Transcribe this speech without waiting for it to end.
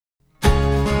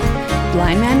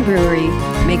Blind Man Brewery,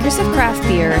 makers of craft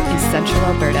beer in central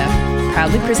Alberta,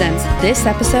 proudly presents this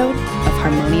episode of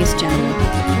Harmonious Gentlemen.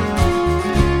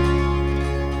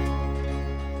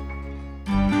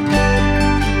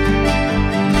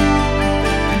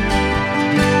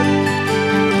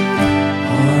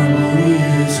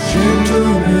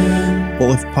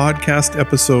 Well, if podcast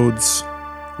episodes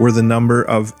were the number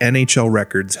of NHL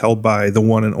records held by the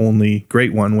one and only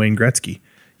great one, Wayne Gretzky,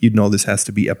 you'd know this has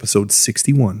to be episode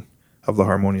 61 of The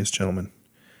Harmonious Gentlemen.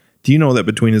 Do you know that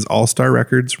between his All-Star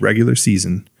records, regular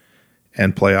season,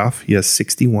 and playoff, he has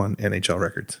 61 NHL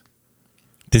records?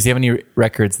 Does he have any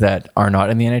records that are not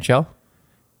in the NHL?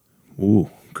 Ooh,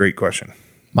 great question.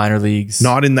 Minor leagues?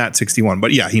 Not in that 61,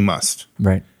 but yeah, he must,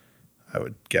 Right. I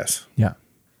would guess. Yeah.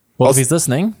 Well, if he's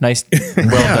listening, nice.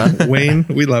 Well done. Wayne,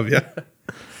 we love you.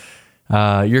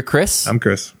 You're Chris. I'm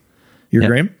Chris. You're Yep.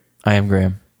 Graham? I am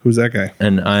Graham. Who's that guy?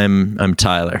 And I'm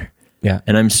Tyler. Yeah.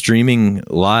 And I'm streaming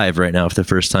live right now for the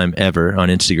first time ever on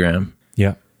Instagram.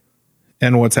 Yeah.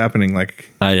 And what's happening? Like,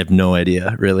 I have no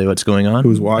idea really what's going on.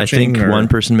 Who's watching, I think or- one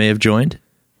person may have joined.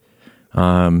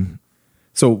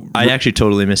 so I actually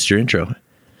totally missed your intro.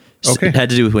 Okay. It had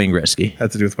to do with Wayne Gretzky.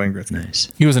 had to do with Wayne Gretzky.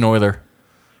 Nice. He was an Oiler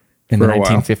in For the a while.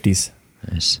 1950s.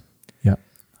 Nice. Yeah.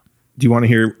 Do you want to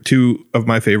hear two of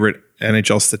my favorite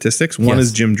NHL statistics? One Yes.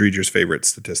 is Jim Dreger's favorite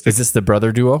statistic. Is this the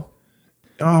brother duo?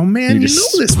 Oh man, you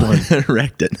know this one.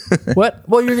 Wrecked it. What?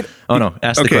 Well, you're going to... Oh no,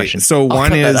 ask the Okay, question. so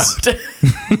one is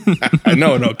out.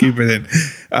 no, keep it in.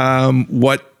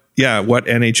 What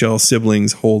NHL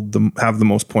siblings have the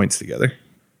most points together?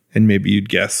 And maybe you'd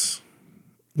guess.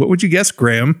 What would you guess,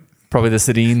 Graham? Probably the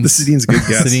Sedins. The Sedin's a good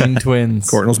guess. Sedin twins.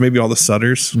 Cardinals, maybe all the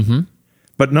Sutters. Mm-hmm.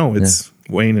 But no, it's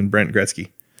Wayne and Brent Gretzky.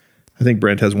 I think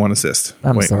Brent has one assist.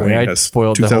 I'm sorry, I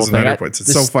spoiled the whole thing. 2,900 points.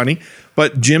 It's so funny.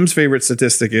 But Jim's favorite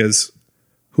statistic is,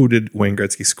 who did Wayne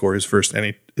Gretzky score his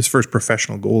first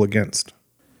professional goal against?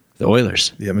 The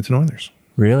Oilers. The Edmonton Oilers.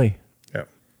 Really? Yeah.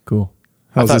 Cool.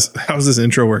 How's this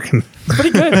intro working?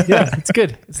 Pretty good. Yeah, it's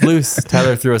good. It's loose.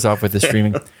 Tyler threw us off with the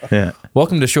streaming. Yeah.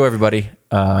 Welcome to the show, everybody.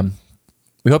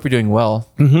 We hope you're doing well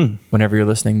whenever you're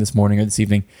listening this morning or this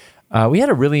evening. We had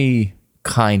a really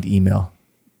kind email.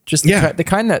 Just the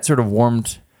kind that sort of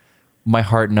warmed my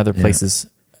heart in other places.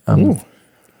 Do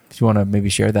you want to maybe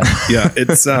share that? Yeah,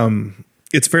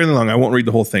 it's fairly long. I won't read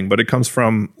the whole thing, but it comes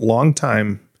from long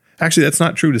time. Actually, that's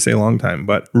not true to say long time,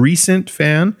 but recent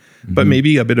fan, but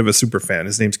maybe a bit of a super fan.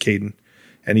 His name's Caden.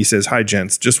 And he says, "Hi,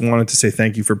 gents. Just wanted to say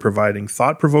thank you for providing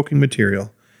thought-provoking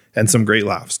material and some great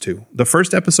laughs, too. The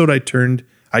first episode I tuned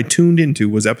into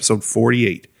was episode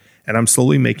 48, and I'm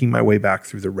slowly making my way back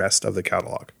through the rest of the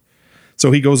catalog." So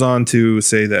he goes on to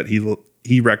say that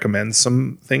he recommends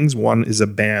some things. One is a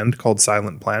band called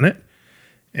Silent Planet,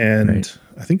 and Right.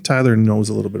 I think Tyler knows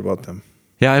a little bit about them.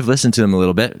 Yeah, I've listened to them a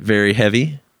little bit. Very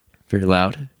heavy, very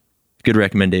loud. Good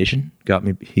recommendation. Got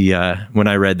me. When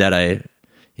I read that, I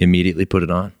immediately put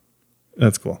it on.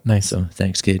 That's cool. Nice. So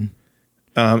thanks, Caden.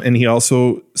 And he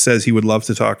also says he would love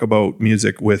to talk about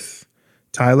music with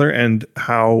Tyler and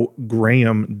how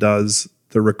Graham does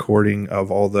the recording of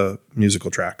all the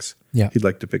musical tracks. Yeah. He'd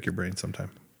like to pick your brain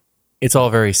sometime. It's all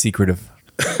very secretive.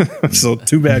 So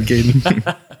too bad,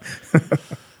 Caden.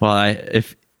 Well,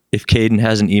 if Caden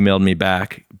hasn't emailed me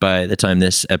back by the time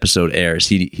this episode airs,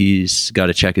 he's got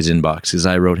to check his inbox because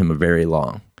I wrote him a very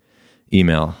long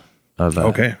email of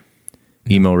Okay.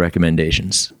 emo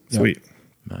recommendations. Sweet.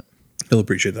 He'll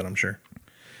appreciate that, I'm sure.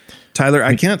 Tyler,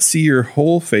 I can't see your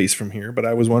whole face from here, but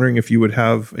I was wondering if you would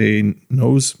have a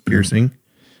nose piercing.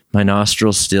 My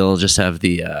nostrils still just have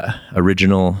the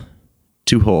original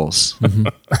 2 holes.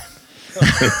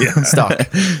 Stock.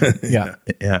 Yeah.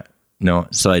 Yeah. No,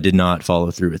 so I did not follow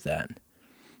through with that.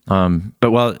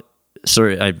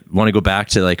 Sorry, I want to go back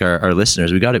to like our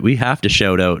listeners. We have to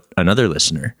shout out another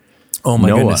listener. Oh my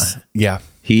Noah. goodness. Yeah.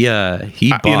 He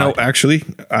bought You know, actually,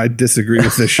 I disagree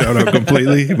with this shout out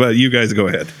completely, but you guys go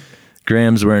ahead.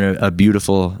 Graham's wearing a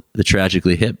beautiful The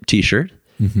Tragically Hip t-shirt.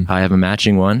 I have a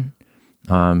matching one.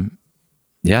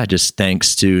 Just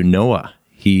thanks to Noah.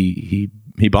 He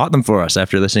bought them for us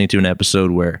after listening to an episode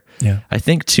where I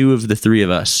think 2 of the 3 of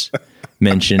us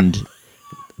mentioned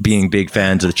being big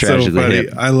fans of The So Tragically funny.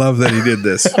 Hip. I love that he did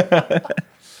this.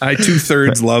 I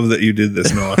 2/3 love that you did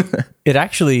this, Noah. It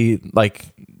actually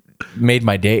made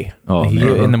my day. Oh, He,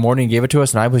 man. in the morning, gave it to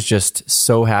us, and I was just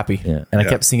so happy. Yeah. And I Yeah.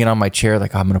 kept singing on my chair,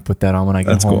 like, I'm going to put that on when I get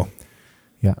That's home. cool.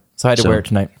 Yeah. So I had to So- wear it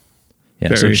tonight. Yeah,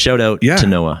 so Very- shout out to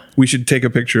Noah. We should take a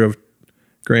picture of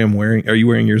Graham wearing. Are you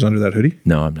wearing yours under that hoodie?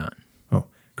 No, I'm not. Oh,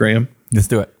 Graham Let's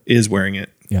do it. is wearing it.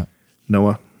 Yeah.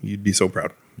 Noah, you'd be so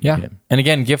proud. Yeah. Yeah. And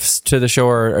again, gifts to the show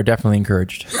are definitely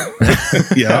encouraged.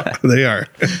 Yeah, they are.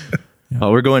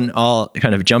 Well, we're going all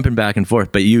kind of jumping back and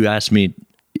forth, but you asked me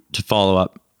to follow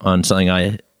up on something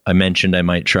I mentioned I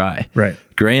might try. Right.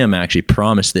 Graham actually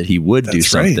promised that he would do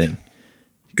That's right. something.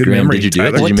 Good Graham, memory. did you do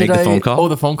it? Tyler. Did you make the phone call? Oh,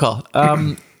 the phone call.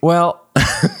 Well,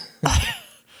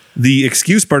 The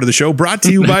excuse part of the show brought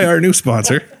to you by our new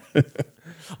sponsor.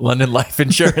 London Life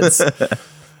Insurance.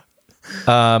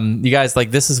 You guys,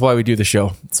 like, this is why we do the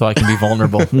show, so I can be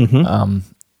vulnerable.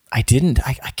 I didn't.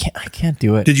 I can't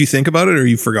do it. Did you think about it or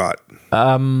you forgot?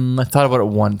 I thought about it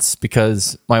once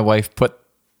because my wife put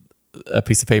a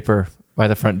piece of paper by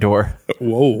the front door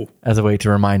Whoa. as a way to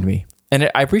remind me. And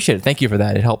I appreciate it. Thank you for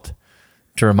that. It helped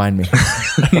to remind me.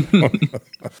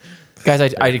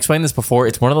 Guys, I explained this before.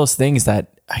 It's one of those things that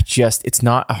it's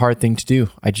not a hard thing to do.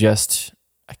 I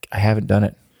haven't done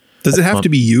it. Does it have to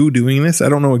be you doing this? I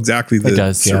don't know exactly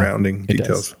the surrounding It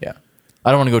details. does, yeah. I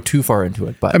don't want to go too far into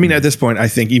it, but I mean, at this point, I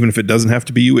think even if it doesn't have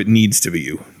to be you, it needs to be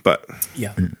you. But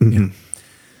yeah.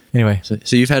 Anyway,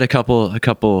 So you've had a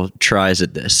couple tries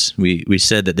at this. We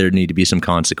said that there need to be some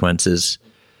consequences,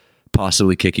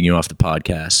 possibly kicking you off the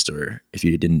podcast, or if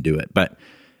you didn't do it. But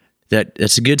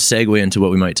that's a good segue into what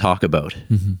we might talk about.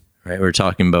 Right? We're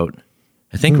talking about.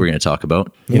 I think we're going to talk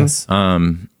about yes, Just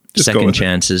go second with it.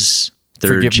 chances,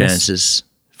 third Forgiveness. chances,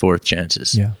 fourth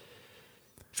chances, yeah.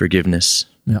 forgiveness,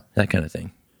 Yeah. that kind of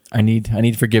thing. I need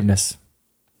forgiveness.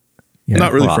 Yeah.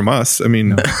 not really Wow. from us. I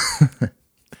mean,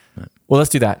 Well, let's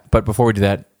do that. But before we do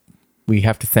that, we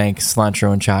have to thank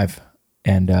Cilantro and Chive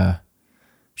and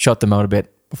shout them out a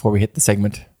bit before we hit the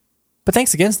segment. But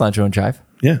thanks again, Cilantro and Chive.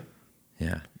 yeah.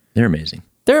 Yeah, they're amazing.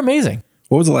 They're amazing.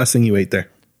 What was the last thing you ate there?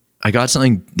 I got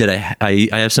something that I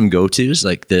have some go-tos,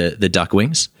 like the duck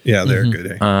wings. Yeah, they're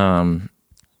good. Eh?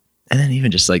 And then even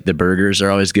just like the burgers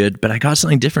are always good. But I got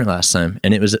something different last time,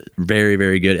 and it was very,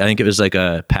 very good. I think it was like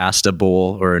a pasta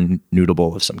bowl or a noodle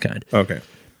bowl of some kind. Okay.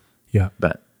 Yeah.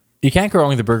 But You can't go wrong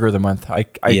with the burger of the month. I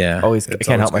Yeah. always I It's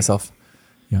can't always help good. myself.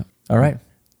 Yeah. All right.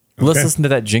 Let's Okay. listen to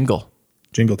that jingle.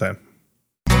 Jingle time.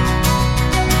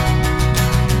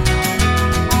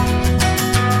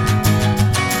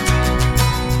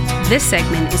 This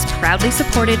segment is proudly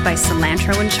supported by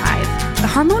Cilantro and Chive. The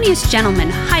Harmonious Gentlemen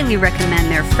highly recommend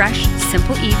their fresh,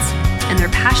 simple eats and their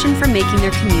passion for making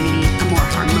their community a more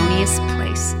harmonious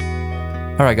place.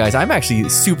 All right, guys. I'm actually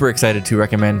super excited to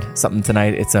recommend something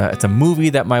tonight. It's a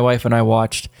movie that my wife and I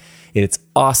watched. It's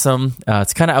awesome.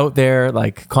 It's kind of out there,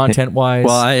 like content wise.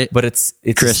 Well, but it's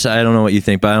Chris, I don't know what you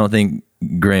think, but I don't think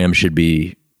Graham should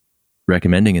be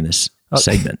recommending in this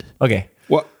segment. Okay.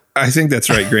 Well, I think that's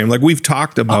right, Graham. Like we've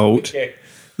talked about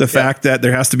the fact that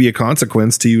there has to be a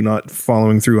consequence to you not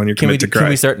following through on your Can we commit to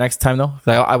cry. start next time though?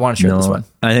 'Cause I want to share this one.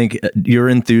 I think your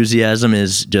enthusiasm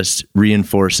is just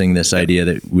reinforcing this idea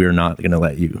that we're not going to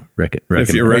let you recommend.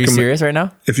 If you're Are you recommend- serious right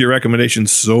now? If your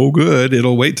recommendation's so good,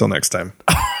 it'll wait till next time.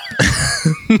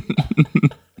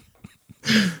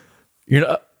 You're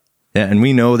not, Yeah, and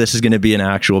we know this is going to be an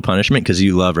actual punishment because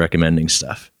you love recommending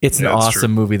stuff. it's an Yeah, that's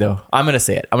awesome movie though. I'm going to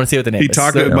say it. I'm going to say what the name He is.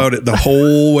 talked So- about it the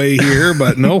whole way here,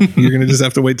 but no, you're going to just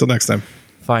have to wait till next time.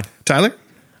 Fine. Tyler?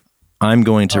 I'm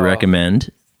going to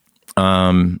recommend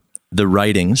the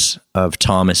writings of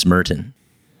Thomas Merton.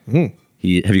 Have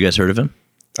you guys heard of him?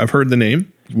 I've heard the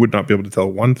name. Would not be able to tell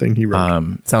one thing he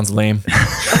wrote. Sounds lame.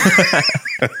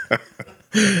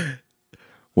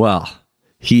 Well,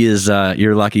 he is,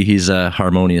 you're lucky he's a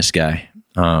harmonious guy.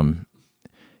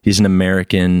 He's an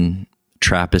American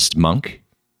Trappist monk,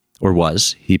 or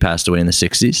was. He passed away in the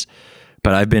 60s.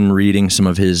 But I've been reading some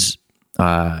of his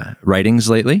writings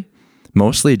lately.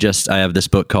 Mostly just, I have this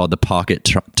book called The Pocket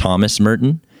Thomas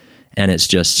Merton, and it's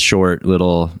just short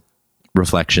little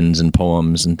reflections and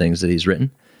poems and things that he's written.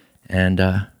 And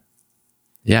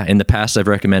yeah, in the past, I've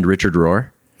recommended Richard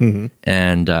Rohr,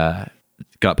 and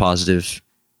got positive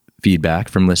feedback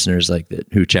from listeners like that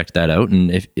who checked that out.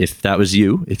 And if that was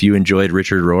you, if you enjoyed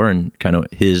Richard Rohr and kind of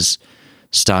his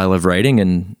style of writing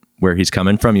and where he's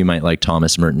coming from, you might like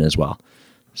Thomas Merton as well.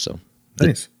 So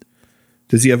Nice.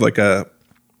 Does he have like a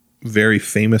very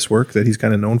famous work that he's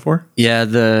kind of known for?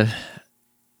 yeah,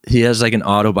 he has like an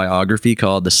autobiography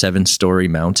called The 7-Story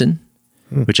Mountain,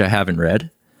 which I haven't read.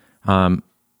 I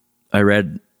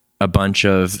read a bunch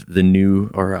of the new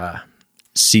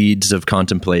Seeds of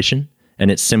Contemplation, and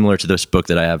it's similar to this book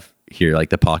that I have here, like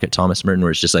the Pocket Thomas Merton,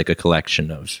 where it's just like a collection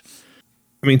of.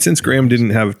 I mean, since Graham didn't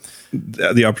have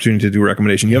the opportunity to do a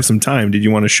recommendation, you have some time. Did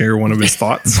you want to share one of his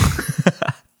thoughts?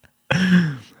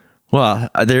 Well,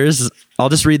 I'll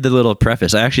just read the little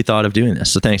preface. I actually thought of doing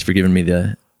this, so thanks for giving me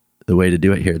the way to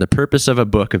do it here. The purpose of a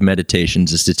book of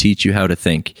meditations is to teach you how to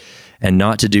think and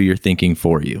not to do your thinking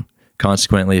for you.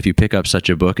 Consequently, if you pick up such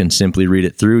a book and simply read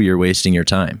it through, you're wasting your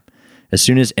time. As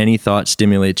soon as any thought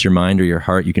stimulates your mind or your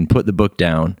heart, you can put the book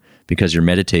down because your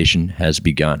meditation has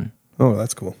begun. Oh,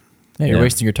 that's cool. Yeah, you're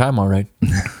wasting your time, all right.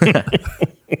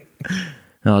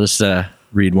 I'll just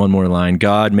read one more line.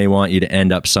 God may want you to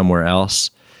end up somewhere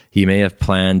else. He may have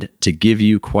planned to give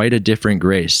you quite a different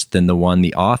grace than the one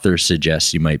the author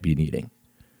suggests you might be needing.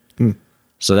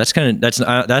 So that's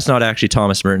not actually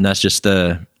Thomas Merton. That's just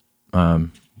the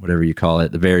whatever you call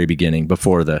it, the very beginning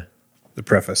before the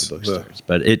preface.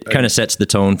 But it kind of sets the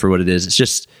tone for what it is. It's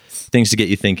just things to get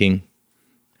you thinking.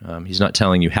 He's not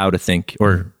telling you how to think,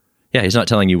 or he's not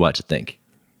telling you what to think,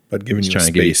 but giving he's you trying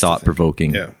to give you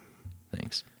thought-provoking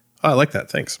things. Oh, I like that.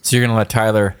 Thanks. So you're going to let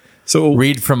Tyler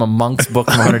read from a monk's book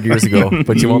from 100 years ago,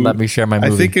 but you won't let me share my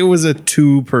movie. I think it was a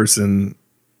 2-person.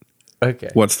 Okay.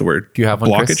 What's the word? Do you have one,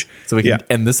 blockage? Chris? So we can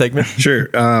end the segment? Sure.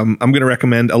 I'm going to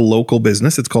recommend a local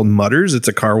business. It's called Mudders. It's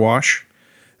a car wash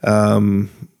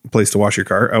place to wash your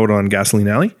car out on Gasoline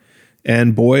Alley.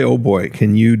 And boy, oh boy,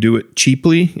 can you do it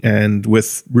cheaply and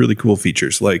with really cool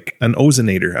features like an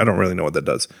ozonator. I don't really know what that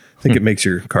does. I think it makes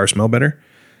your car smell better.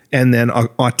 And then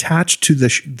attached to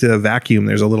the vacuum,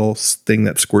 there's a little thing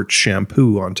that squirts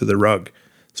shampoo onto the rug.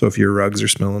 So if your rugs are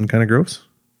smelling kind of gross,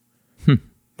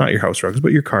 not your house rugs,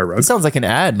 but your car rugs. It sounds like an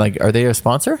ad. Like, are they a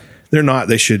sponsor? They're not.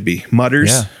 They should be.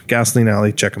 Mudders, Gasoline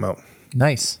Alley. Check them out.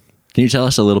 Nice. Can you tell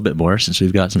us a little bit more since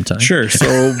we've got some time? Sure.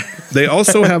 So they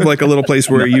also have like a little place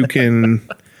where you can,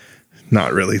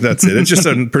 not really, that's it. It's just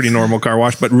a pretty normal car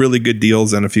wash, but really good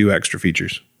deals and a few extra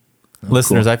features.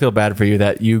 Listeners, cool. I feel bad for you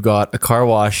that you got a car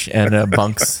wash and a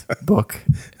Bunks book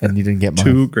and you didn't get mine.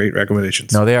 2 great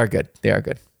recommendations. No, they are good. They are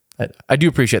good. I do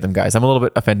appreciate them, guys. I'm a little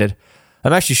bit offended.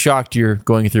 I'm actually shocked you're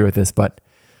going through with this, but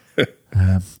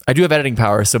I do have editing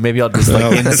power, so maybe I'll just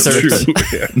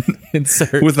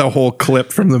insert with a whole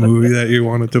clip from the movie that you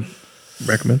wanted to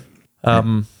recommend.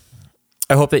 I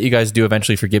hope that you guys do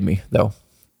eventually forgive me, though,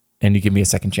 and you give me a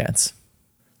second chance.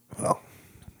 Well,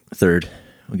 a third.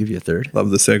 We'll give you a third.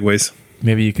 Love the segues.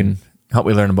 Maybe you can help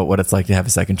me learn about what it's like to have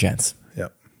a second chance.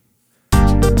 Yep.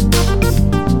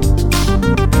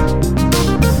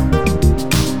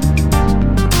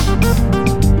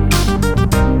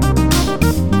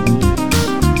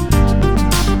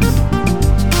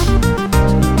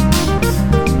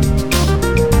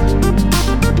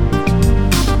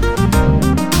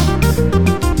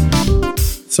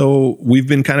 So we've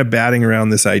been kind of batting around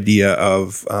this idea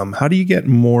of how do you get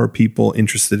more people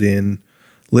interested in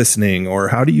listening, or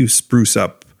how do you spruce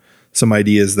up some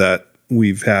ideas that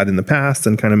we've had in the past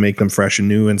and kind of make them fresh and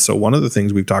new. And so one of the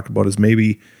things we've talked about is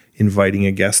maybe inviting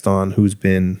a guest on who's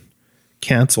been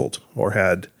canceled or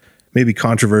had maybe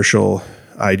controversial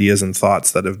ideas and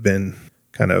thoughts that have been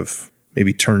kind of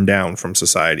maybe turned down from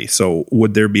society. So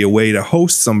would there be a way to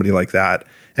host somebody like that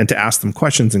and to ask them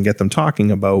questions and get them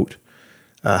talking about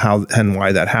how and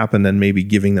why that happened, and maybe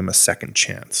giving them a second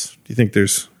chance? Do you think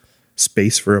there's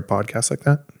space for a podcast like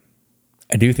that?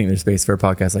 I do think there's space for a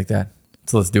podcast like that.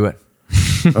 So let's do it.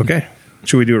 Okay.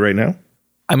 Should we do it right now?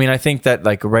 I mean, I think that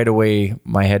like right away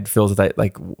my head fills with that,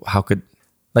 like how could,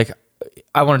 like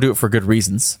I want to do it for good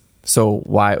reasons. So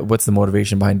what's the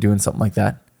motivation behind doing something like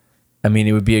that? I mean,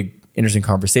 it would be an interesting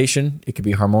conversation. It could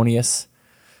be harmonious.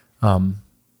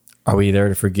 Are we there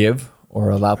to forgive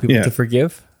or allow people to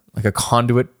forgive? Like a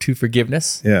conduit to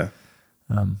forgiveness? Yeah.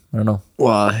 I don't know.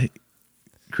 Well,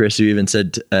 Chris, you even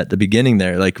said at the beginning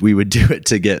there, like we would do it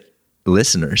to get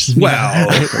listeners. Wow.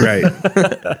 Right.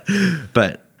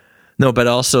 But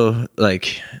also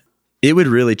like it would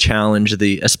really challenge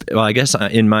I guess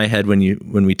in my head,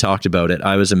 when we talked about it,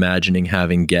 I was imagining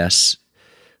having guests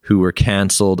who were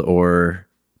canceled or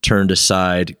turned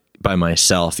aside by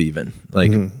myself, even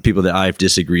like people that I've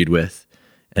disagreed with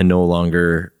and no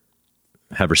longer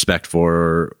have respect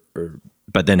for,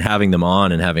 but then having them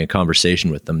on and having a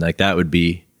conversation with them, like that would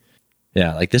be,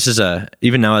 like this is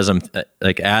even now as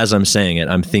I'm saying it,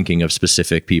 I'm thinking of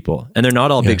specific people, and they're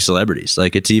not all big celebrities.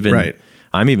 Like it's even, right.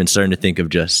 I'm even starting to think of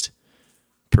just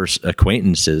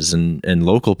acquaintances and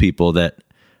local people that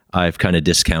I've kind of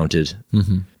discounted.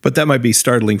 Mm-hmm. But that might be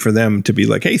startling for them to be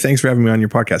like, hey, thanks for having me on your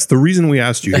podcast. The reason we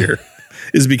asked you here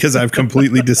is because I've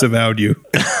completely disavowed you.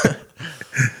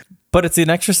 But it's an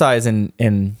exercise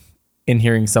in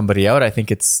hearing somebody out. I think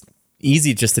it's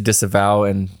easy just to disavow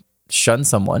and shun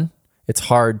someone. It's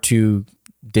hard to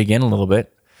dig in a little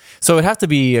bit. So it'd have to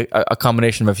be a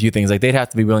combination of a few things. Like they'd have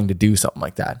to be willing to do something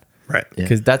like that. Right.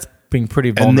 Because that's being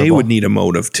pretty vulnerable. And they would need a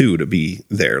motive too to be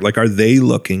there. Like, are they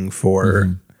looking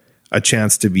for a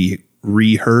chance to be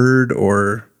reheard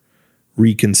or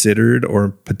reconsidered or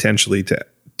potentially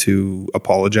to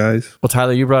apologize? Well,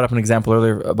 Tyler, you brought up an example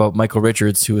earlier about Michael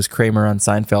Richards, who was Kramer on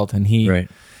Seinfeld, and he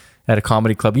at a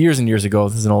comedy club years and years ago.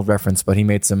 This is an old reference, but he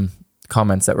made some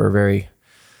comments that were very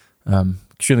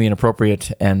extremely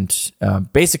inappropriate, and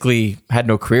basically had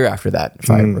no career after that, if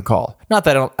I recall. Not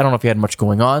that I don't know if he had much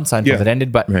going on. Seinfeld had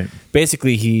ended, but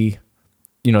basically he,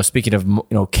 speaking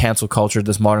of cancel culture,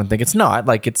 this modern thing, it's not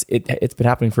like it's been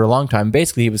happening for a long time.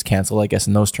 Basically, he was canceled, I guess,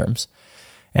 in those terms.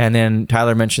 And then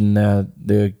Tyler mentioned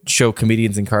the show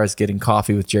Comedians in Cars Getting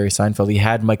Coffee with Jerry Seinfeld. He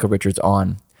had Michael Richards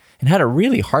on and had a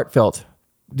really heartfelt.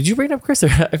 Did you bring it up, Chris?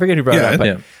 I forget who brought it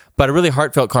up, but a really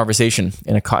heartfelt conversation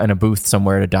in a booth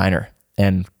somewhere at a diner.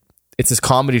 And it's this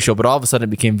comedy show, but all of a sudden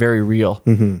it became very real.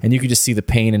 And you could just see the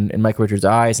pain in Michael Richards'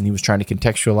 eyes, and he was trying to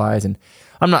contextualize. And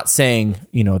I'm not saying,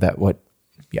 that what,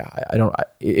 I don't,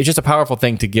 it's just a powerful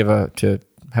thing to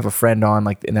have a friend on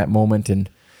like in that moment and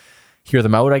hear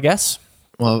them out, I guess.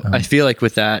 Well, I feel like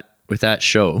with that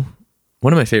show,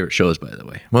 one of my favorite shows, by the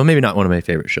way. Well, maybe not one of my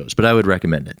favorite shows, but I would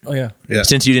recommend it. Oh, yeah.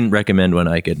 Since you didn't recommend one,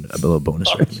 I get a little bonus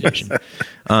recommendation.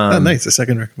 Nice. A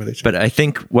second recommendation. But I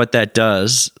think what that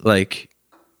does,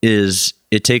 is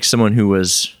it takes someone who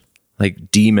was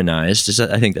demonized.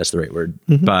 I think that's the right word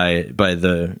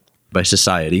by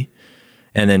society,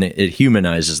 and then it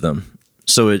humanizes them.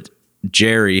 So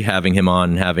Jerry having him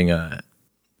on, having a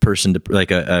person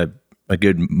to a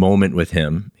good moment with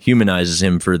him humanizes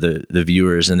him for the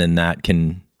viewers. And then I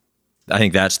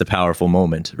think that's the powerful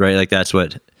moment, right? That's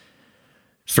what,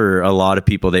 for a lot of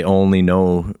people, they only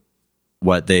know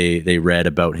what they read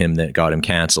about him that got him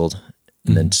canceled.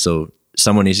 And then, so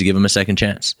someone needs to give him a second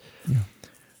chance. Yeah.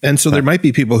 And so there might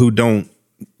be people who don't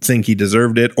think he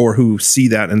deserved it, or who see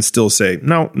that and still say,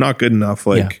 no, not good enough.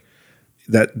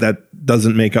 That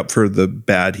doesn't make up for the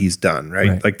bad he's done,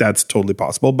 right? That's totally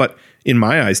possible. But in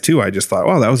my eyes too, I just thought,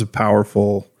 wow, that was a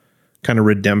powerful kind of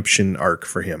redemption arc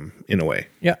for him in a way.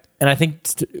 Yeah. And I think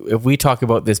if we talk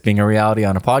about this being a reality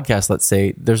on a podcast, let's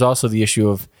say, there's also the issue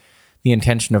of the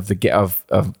intention of the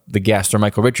guest, or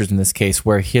Michael Richards in this case,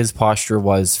 where his posture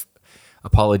was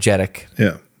apologetic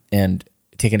and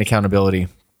taking accountability.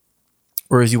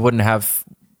 Whereas you wouldn't have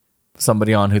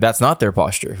somebody on who that's not their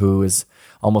posture, who is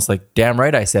almost like, damn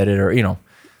right I said it, or,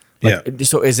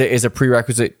 So is a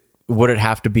prerequisite, would it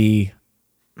have to be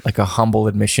like a humble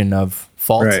admission of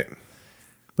fault? Right.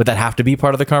 Would that have to be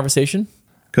part of the conversation?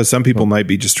 Because some people might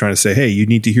be just trying to say, hey, you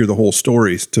need to hear the whole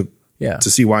stories to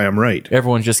see why I'm right.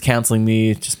 Everyone's just canceling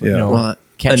me,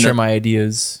 can't share my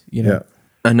ideas, Yeah.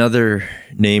 Another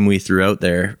name we threw out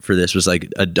there for this was like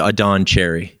a Don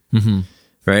Cherry.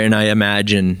 Right. And I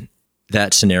imagine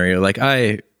that scenario,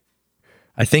 I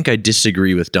think I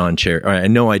disagree with Don Cherry. Or I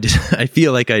know I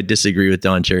feel like I disagree with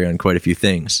Don Cherry on quite a few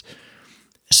things.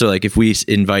 So if we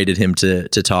invited him to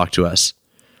talk to us,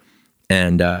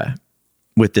 and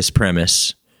with this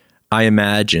premise, I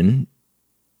imagine,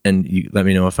 and you let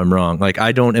me know if I'm wrong,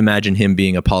 I don't imagine him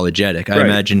being apologetic. I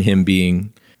imagine him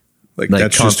being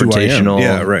that's confrontational.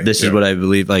 Yeah, right. This is what I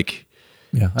believe.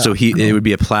 So it would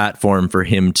be a platform for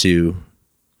him to.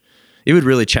 It would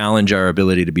really challenge our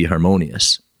ability to be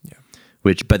harmonious. Yeah.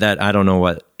 But that I don't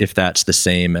know if that's the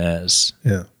same as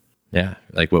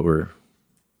what we're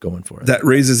going for. That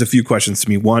raises a few questions to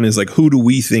me. One is who do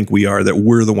we think we are that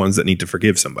we're the ones that need to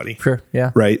forgive somebody? Sure.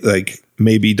 Yeah. Right.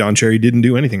 Maybe Don Cherry didn't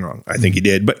do anything wrong. I think he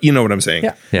did, but you know what I'm saying?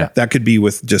 Yeah. Yeah. That could be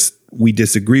with just, we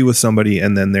disagree with somebody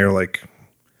and then they're like,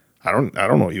 I don't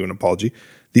owe you an apology.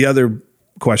 The other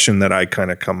question that I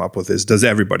kind of come up with is, does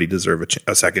everybody deserve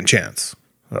a second chance?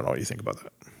 I don't know what you think about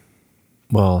that.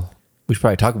 Well, we should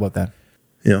probably talk about that.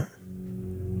 Yeah.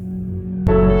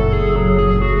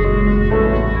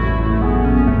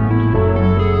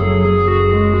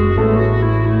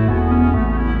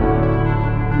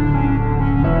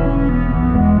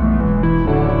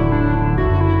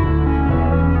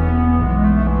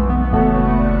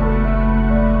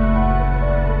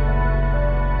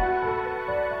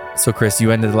 So, Chris, you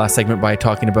ended the last segment by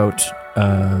talking about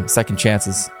second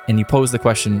chances, and you posed the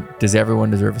question, does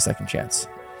everyone deserve a second chance?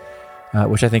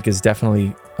 Which I think is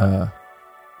definitely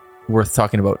worth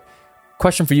talking about.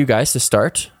 Question for you guys to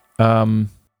start.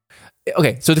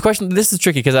 Okay, so the question, this is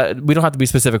tricky because we don't have to be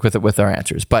specific with our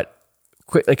answers, but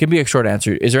it can be a short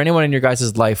answer. Is there anyone in your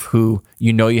guys' life who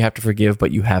you have to forgive, but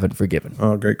you haven't forgiven?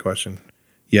 Oh, great question.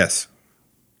 Yes.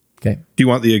 Okay. Do you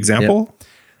want the example? Yep.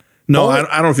 No,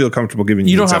 I don't feel comfortable giving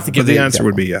you. You don't have to give the answer.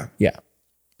 Would be yeah.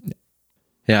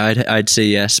 Yeah, I'd say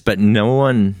yes, but no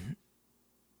one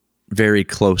very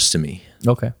close to me.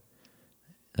 Okay.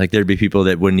 There'd be people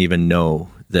that wouldn't even know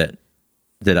that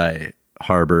I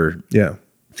harbor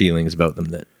feelings about them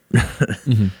that.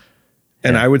 Mm-hmm.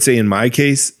 And I would say in my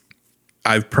case,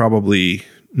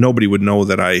 nobody would know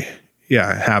that I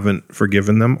haven't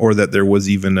forgiven them, or that there was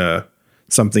even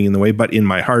something in the way, but in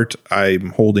my heart, I'm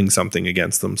holding something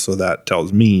against them. So that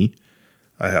tells me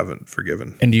I haven't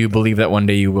forgiven. And do you believe that one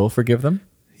day you will forgive them?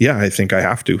 Yeah, I think I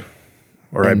have to,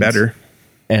 or I better.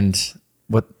 And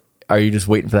what are you just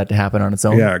waiting for that to happen on its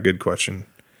own? Yeah, good question.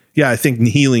 Yeah, I think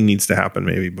healing needs to happen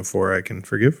maybe before I can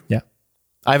forgive. Yeah.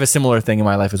 I have a similar thing in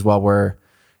my life as well where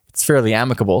it's fairly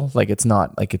amicable. Like it's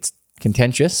not like it's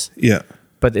contentious. Yeah.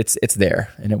 But it's there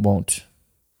and it won't.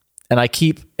 And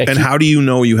how do you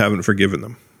know you haven't forgiven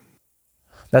them?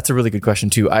 That's a really good question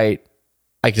too. I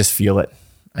just feel it.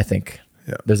 I think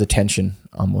there's a tension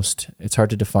almost. It's hard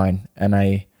to define. And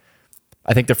I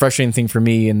think the frustrating thing for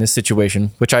me in this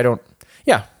situation, which maybe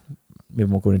I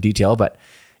won't go into detail, but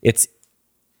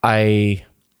I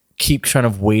keep kind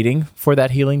of waiting for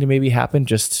that healing to maybe happen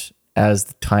just as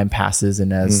the time passes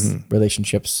and as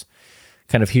relationships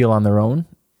kind of heal on their own.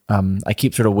 I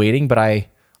keep sort of waiting, but I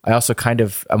also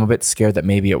I'm a bit scared that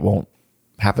maybe it won't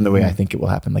happen the way I think it will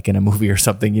happen, like in a movie or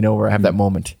something, where I have that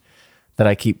moment that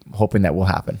I keep hoping that will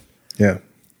happen. Yeah.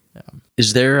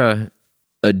 Is there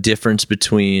a difference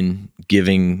between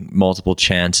giving multiple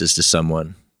chances to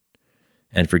someone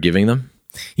and forgiving them?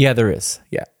 Yeah, there is.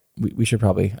 Yeah. We should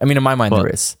probably, in my mind, there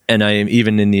is. And I am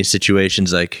even in these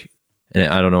situations, like, and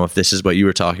I don't know if this is what you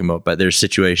were talking about, but there's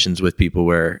situations with people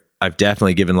where I've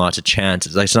definitely given lots of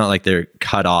chances. Like, it's not like they're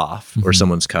cut off or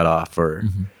someone's cut off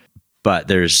but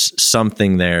there's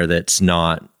something there that's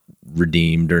not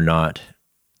redeemed or not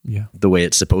the way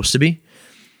it's supposed to be.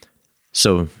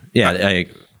 So I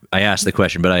asked the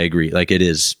question, but I agree. Like, it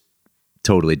is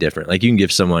totally different. Like, you can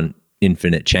give someone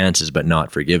infinite chances, but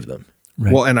not forgive them.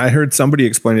 Right. Well, and I heard somebody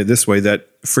explain it this way, that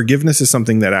forgiveness is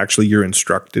something that actually you're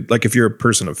instructed. Like, if you're a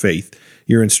person of faith,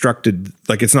 you're instructed,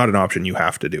 like, it's not an option. You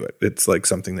have to do it. It's like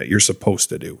something that you're supposed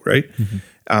to do. Right.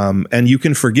 And you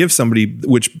can forgive somebody,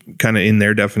 which kind of in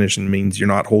their definition means you're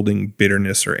not holding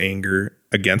bitterness or anger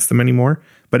against them anymore,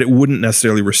 but it wouldn't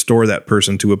necessarily restore that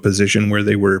person to a position where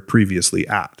they were previously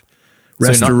at.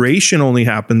 Restoration only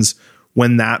happens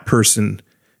when that person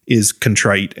is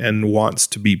contrite and wants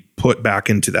to be put back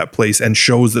into that place and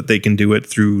shows that they can do it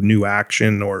through new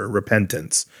action or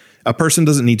repentance. A person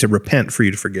doesn't need to repent for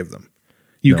you to forgive them.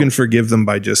 You can forgive them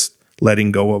by just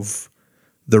letting go of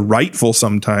the rightful,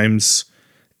 sometimes,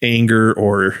 anger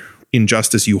or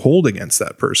injustice you hold against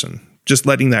that person. Just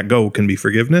letting that go can be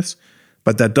forgiveness,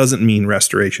 but that doesn't mean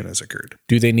restoration has occurred.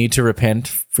 Do they need to repent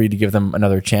for you to give them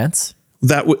another chance?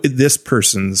 This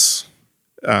person's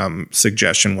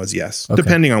suggestion was yes,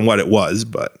 depending on what it was.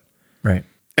 But right.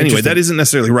 Anyway, that isn't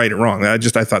necessarily right or wrong. I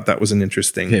thought that was an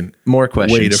interesting more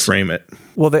questions. Way to frame it.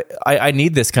 Well, I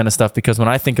need this kind of stuff because when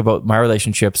I think about my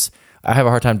relationships, I have a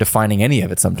hard time defining any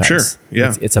of it sometimes. Sure.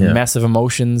 Yeah. It's a mess of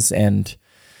emotions and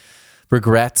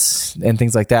regrets and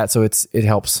things like that. So it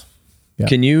helps. Yeah.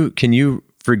 Can you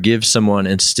forgive someone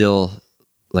and still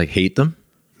like hate them?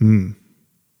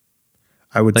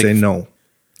 I would say no.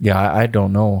 Yeah, I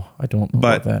don't know. I don't know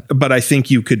about that. But I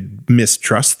think you could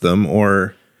mistrust them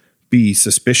or be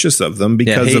suspicious of them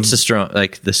because hate's a strong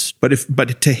like this.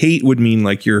 But to hate would mean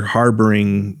like you're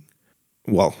harboring,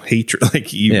 hatred.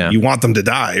 Like you want them to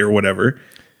die or whatever.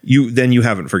 Then you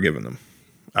haven't forgiven them.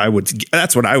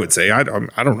 That's what I would say. I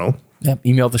don't know. Yeah,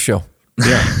 email the show.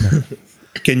 Yeah.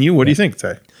 Can you? What do you think,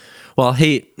 Ty? Well,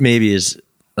 hate maybe is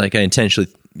like I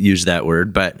intentionally use that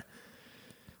word, but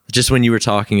just when you were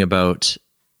talking about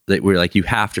that, we're like you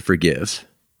have to forgive,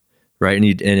 right?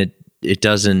 And it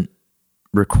doesn't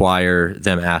require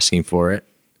them asking for it.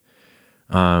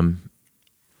 I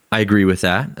agree with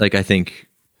that. Like I think,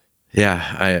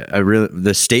 I really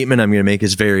the statement I'm going to make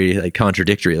is very like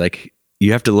contradictory. Like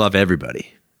you have to love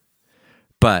everybody.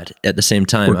 But at the same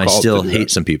time, I still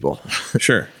hate some people.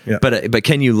 Sure. Yeah. But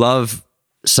can you love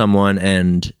someone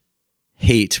and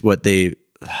hate what they?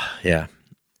 Yeah.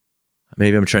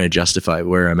 Maybe I'm trying to justify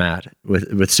where I'm at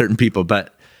with certain people,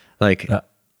 but like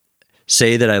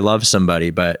say that I love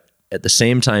somebody, but at the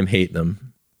same time hate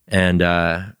them and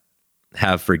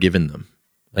have forgiven them.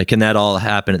 Like, can that all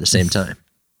happen at the same time?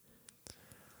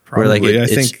 Probably.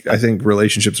 Like I think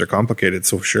relationships are complicated.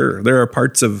 So sure, there are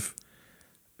parts of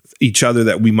each other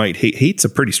that we might hate. Hate's a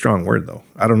pretty strong word though.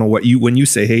 I don't know when you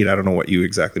say hate, I don't know what you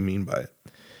exactly mean by it.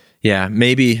 Yeah,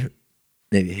 maybe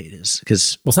hate is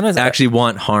because sometimes I actually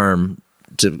want harm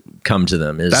to come to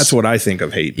them. That's what I think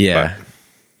of hate. Yeah.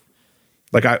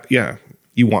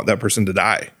 You want that person to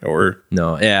die or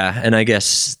no. Yeah. And I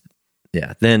guess,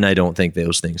 then I don't think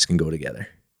those things can go together.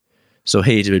 So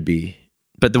hate would be,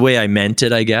 but the way I meant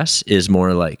it, I guess, is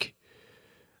more like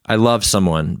I love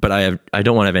someone, but I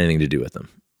don't want to have anything to do with them.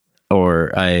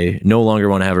 Or I no longer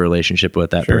want to have a relationship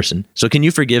with that person. So can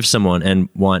you forgive someone and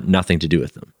want nothing to do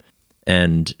with them?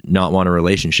 and not want a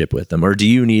relationship with them? Or do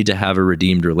you need to have a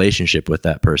redeemed relationship with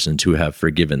that person to have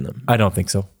forgiven them? I don't think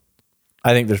so.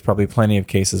 I think there's probably plenty of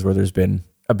cases where there's been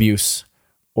abuse,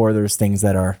 or there's things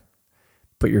that are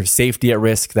put your safety at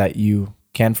risk that you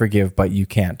can forgive, but you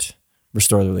can't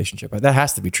restore the relationship. That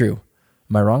has to be true.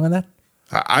 Am I wrong on that?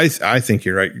 I think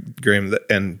you're right, Graham,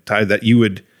 and Ty, that you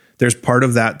would, there's part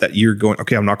of that you're going,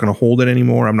 okay, I'm not going to hold it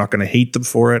anymore. I'm not going to hate them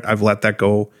for it. I've let that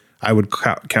go. I would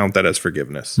count that as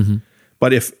forgiveness. Mm-hmm.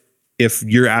 But if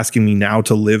you're asking me now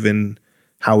to live in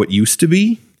how it used to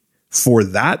be, for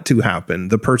that to happen,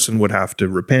 the person would have to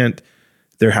repent.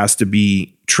 There has to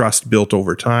be trust built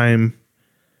over time.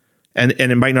 And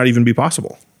it might not even be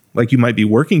possible. Like, you might be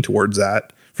working towards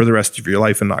that for the rest of your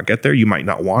life and not get there. You might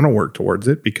not want to work towards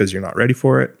it because you're not ready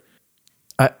for it.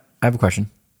 I have a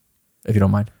question, if you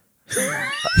don't mind.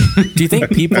 Do you think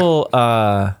people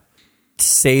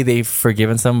say they've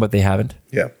forgiven someone, but they haven't?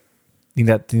 Yeah. Think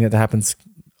that happens?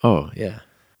 Oh, yeah.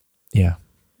 Yeah.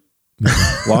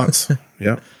 Lots.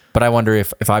 Yeah. But I wonder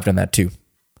if I've done that too,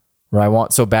 where I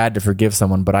want so bad to forgive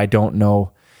someone, but I don't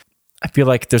know. I feel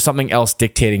like there's something else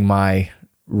dictating my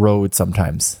road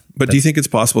sometimes. But do you think it's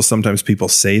possible sometimes people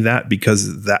say that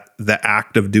because the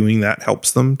act of doing that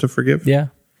helps them to forgive? Yeah,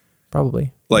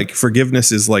 probably. Like,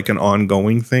 forgiveness is like an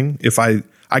ongoing thing. If I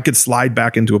could slide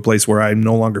back into a place where I'm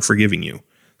no longer forgiving you.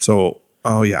 So,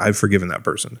 oh yeah, I've forgiven that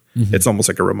person. Mm-hmm. It's almost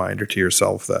like a reminder to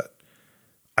yourself that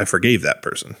I forgave that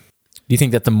person. Do you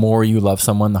think that the more you love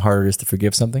someone, the harder it is to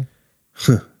forgive something?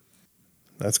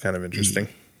 That's kind of interesting.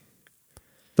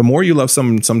 The more you love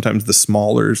someone, sometimes the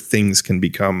smaller things can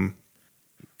become,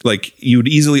 like, you'd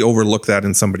easily overlook that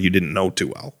in somebody you didn't know too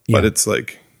well. Yeah. But it's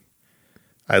like,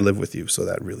 I live with you, so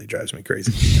that really drives me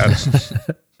crazy.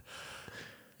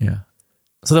 Yeah.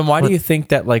 So then why do you think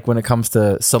that, like, when it comes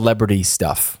to celebrity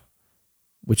stuff,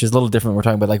 which is a little different, we're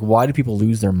talking about, like, why do people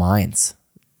lose their minds?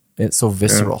 It's so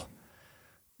visceral. Yeah.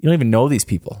 You don't even know these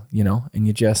people, and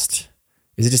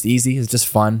is it just easy? Is it just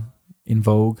fun, in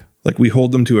vogue? Like, we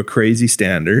hold them to a crazy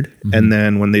standard, mm-hmm. and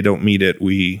then when they don't meet it,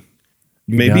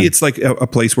 it's like a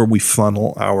place where we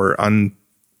funnel our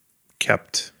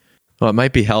unkept. Well, it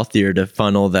might be healthier to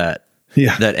funnel that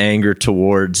anger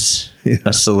towards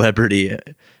a celebrity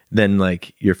than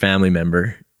like your family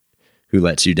member who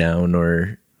lets you down,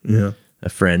 or a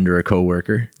friend or a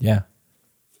coworker. Yeah.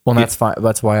 Well, that's fine.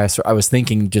 That's why I was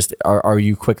thinking, just are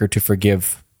you quicker to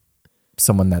forgive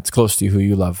someone that's close to you who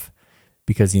you love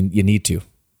because you need to?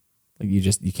 Like,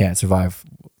 you can't survive.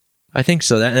 I think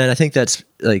so. And I think that's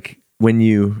like when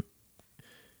you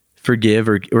forgive,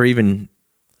 or even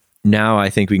now,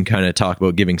 I think we can kind of talk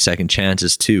about giving second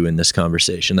chances too in this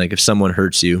conversation. Like, if someone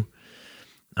hurts you,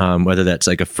 whether that's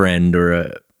like a friend or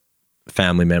a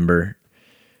family member,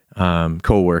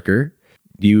 coworker,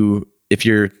 if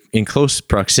you're in close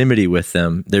proximity with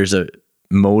them, there's a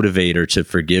motivator to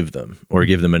forgive them or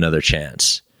give them another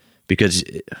chance, because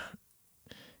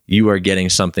you are getting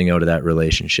something out of that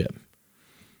relationship.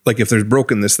 Like, if there's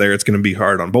brokenness there, it's going to be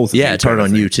hard on both of you. Yeah, it's hard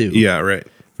on you too. Yeah, right.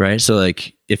 Right? So,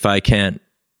 like, if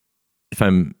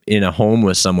I'm in a home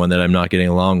with someone that I'm not getting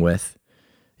along with,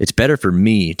 it's better for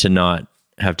me to not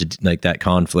have to, like, that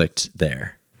conflict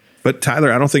there. But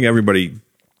Tyler, I don't think everybody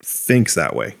thinks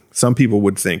that way. Some people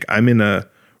would think, I'm in a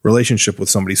relationship with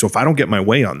somebody, so if I don't get my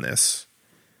way on this,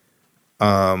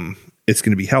 it's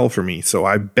going to be hell for me. So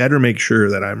I better make sure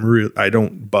that I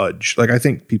don't budge. Like, I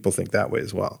think people think that way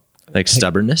as well. Like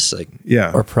stubbornness, like,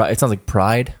 yeah, or pride. It sounds like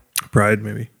pride. Pride,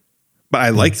 maybe. But I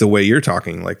like the way you're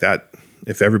talking like that.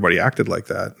 If everybody acted like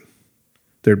that,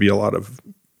 there'd be a lot of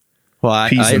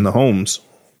peace in the homes.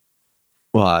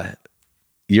 Well,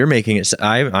 you're making it.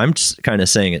 I'm kind of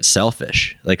saying it's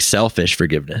selfish, like selfish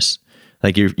forgiveness.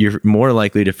 Like, you're more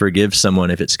likely to forgive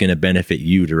someone if it's going to benefit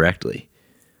you directly.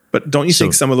 But don't you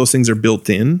think some of those things are built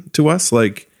in to us?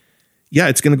 Like, yeah,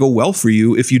 it's going to go well for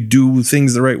you if you do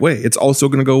things the right way. It's also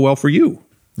going to go well for you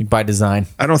by design.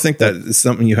 I don't think that is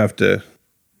something you have to.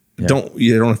 Yeah.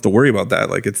 You don't have to worry about that.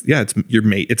 Like, it's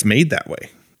made that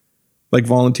way. Like,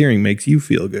 volunteering makes you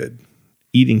feel good.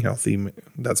 Eating healthy,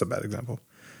 that's a bad example.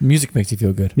 Music makes you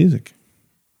feel good. Music.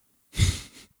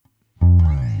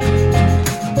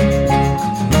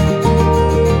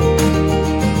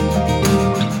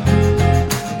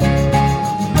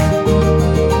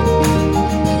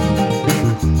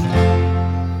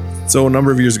 So a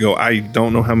number of years ago, I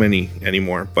don't know how many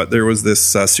anymore, but there was this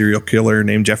serial killer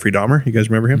named Jeffrey Dahmer. You guys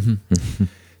remember him?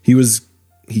 Mm-hmm.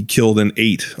 He killed and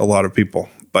ate a lot of people,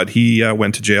 but he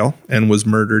went to jail and was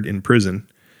murdered in prison.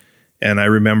 And I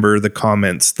remember the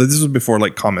comments. This was before,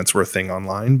 like, comments were a thing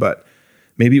online, but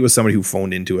maybe it was somebody who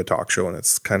phoned into a talk show, and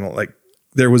it's kind of like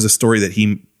there was a story that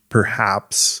he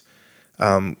perhaps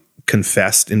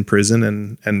confessed in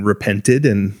prison and repented,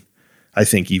 and I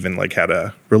think even like had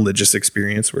a religious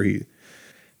experience where he,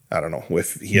 I don't know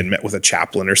if he had met with a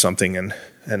chaplain or something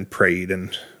and prayed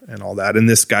and all that. And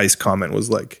this guy's comment was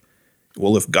like,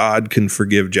 well, if God can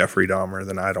forgive Jeffrey Dahmer,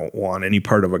 then I don't want any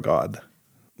part of a God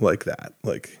like that.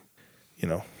 Like, you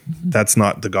know, that's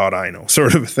not the God I know,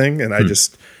 sort of a thing. And I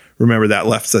just remember that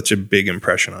left such a big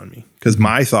impression on me, because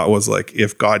my thought was like,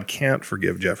 if God can't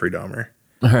forgive Jeffrey Dahmer,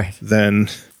 then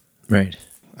right.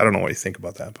 I don't know what you think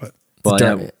about that, but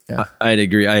well, I'd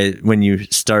agree. When you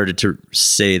started to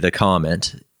say the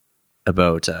comment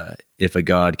about if a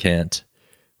God can't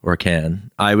or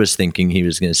can, I was thinking he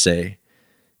was going to say,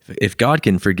 if God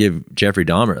can forgive Jeffrey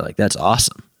Dahmer, like that's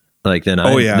awesome. Like then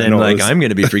I'm going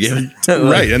to be forgiven.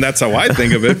 Right. And that's how I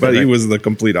think of it. But he was the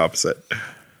complete opposite.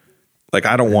 Like,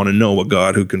 I don't want to know a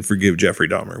God who can forgive Jeffrey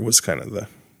Dahmer was kind of the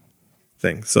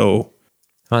thing. So,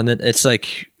 and then it's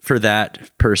like, for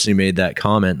that person who made that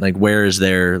comment, like, where is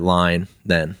their line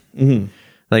then? Mm-hmm.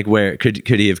 Like, where could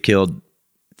he have killed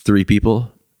 3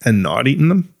 people and not eaten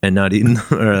them?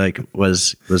 Or like,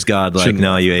 was God like,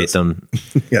 no, you ate them?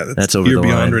 Yeah, that's over you're the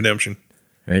beyond line. redemption.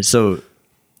 Right. So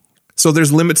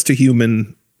there's limits to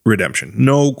human redemption.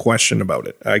 No question about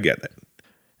it. I get it.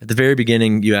 At the very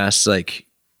beginning, you asked, like,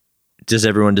 does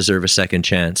everyone deserve a second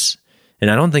chance?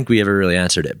 And I don't think we ever really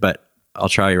answered it, but I'll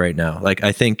try right now. Like,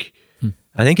 I think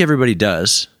everybody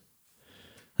does.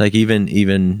 Like,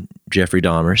 even Jeffrey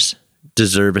Dahmer's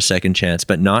deserve a second chance,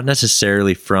 but not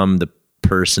necessarily from the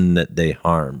person that they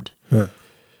harmed. Huh.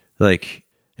 Like,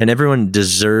 and everyone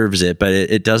deserves it, but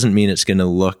it doesn't mean it's going to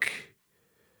look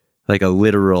like a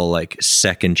literal, like,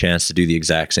 second chance to do the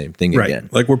exact same thing again.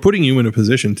 Like, we're putting you in a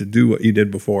position to do what you did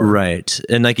before. Right.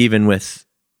 And like, even with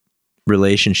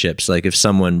relationships, like if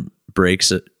someone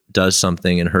breaks it, does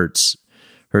something and hurts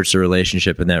a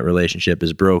relationship, and that relationship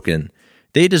is broken,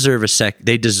 they deserve a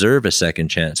second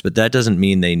chance, but that doesn't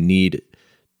mean they need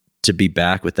to be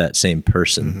back with that same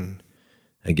person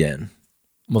again.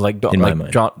 Well, like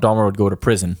Dahmer would go to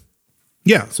prison.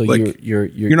 Yeah. So like, you're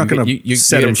not going to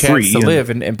set him free to live,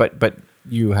 but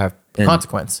you have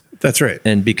consequence. That's right.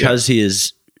 And because he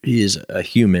is a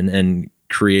human and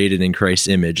created in Christ's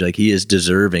image, like, he is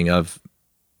deserving of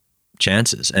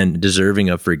chances and deserving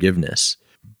of forgiveness,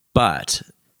 but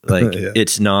like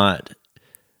it's not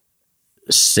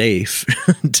safe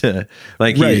to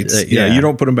like, right. You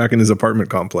don't put him back in his apartment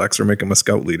complex or make him a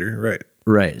scout leader.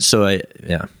 Right. So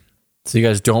so you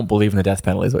guys don't believe in the death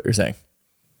penalty is what you're saying?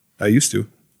 I used to.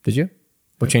 Did you?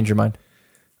 What changed your mind?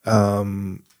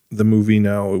 The movie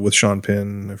now with Sean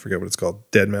Penn, I forget what it's called,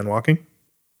 Dead Man Walking.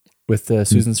 With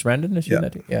Susan Sarandon? Is she in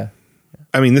that too? Yeah.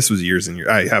 I mean, this was years and years.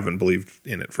 I haven't believed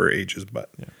in it for ages,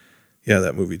 but yeah,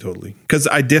 that movie totally. Because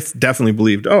I definitely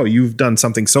believed, you've done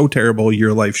something so terrible,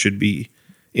 your life should be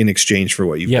in exchange for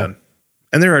what you've done.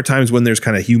 And there are times when there's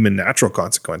kind of human natural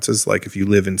consequences, like if you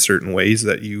live in certain ways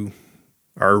that you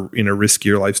are in a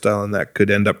riskier lifestyle and that could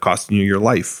end up costing you your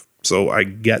life. So I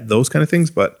get those kind of things,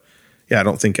 but I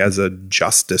don't think as a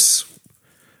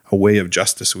way of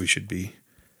justice, we should be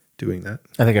doing that.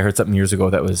 I think I heard something years ago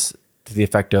that was to the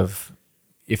effect of,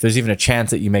 if there's even a chance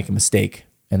that you make a mistake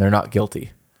and they're not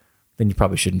guilty, then you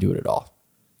probably shouldn't do it at all.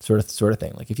 Sort of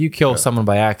thing. Like, if you kill someone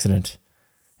by accident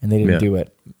and they didn't do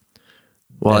it,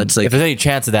 well, it's like, if there's any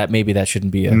chance of that, maybe that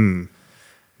shouldn't be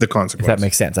the consequence. If that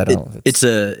makes sense. I don't know. It's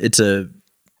a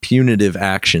punitive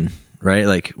action, right?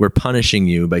 Like, we're punishing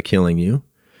you by killing you,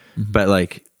 but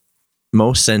like,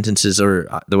 most sentences, or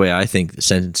the way I think the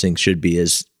sentencing should be,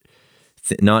 is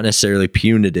not necessarily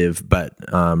punitive, but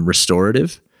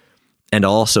restorative, and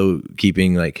also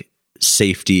keeping like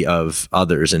safety of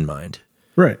others in mind.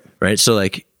 Right. So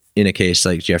like, in a case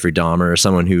like Jeffrey Dahmer or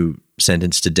someone who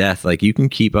sentenced to death, like, you can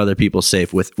keep other people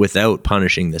safe without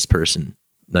punishing this person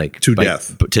like to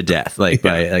death, like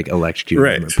by like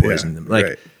electrocuting them or poisoning them.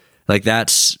 Like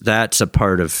that's a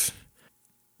part of,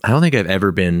 I don't think I've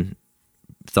ever been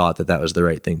thought that was the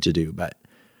right thing to do, but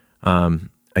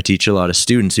I teach a lot of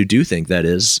students who do think that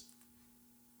is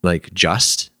like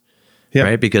just,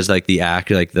 right? Because like the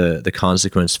act, like the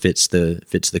consequence fits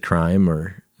the crime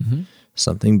or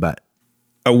something. But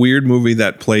a weird movie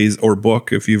that plays, or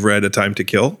book, if you've read A Time to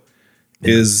Kill,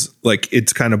 is like,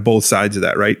 it's kind of both sides of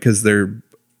that, right? Because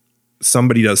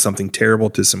somebody does something terrible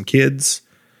to some kids,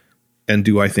 and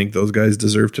do I think those guys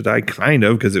deserve to die? Kind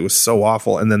of, because it was so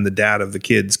awful. And then the dad of the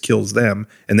kids kills them,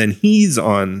 and then he's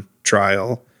on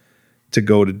trial to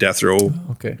go to death row,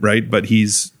 right? But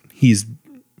he's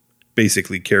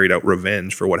basically carried out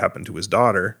revenge for what happened to his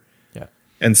daughter. Yeah.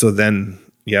 And so then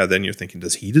you're thinking,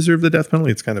 does he deserve the death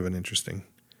penalty? It's kind of an interesting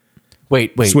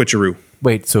wait switcheroo.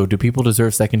 Wait, so do people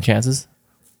deserve second chances?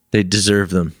 They deserve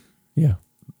them. Yeah.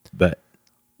 But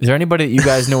Is there anybody that you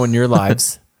guys know in your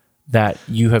lives that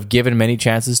you have given many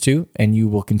chances to and you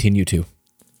will continue to?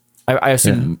 I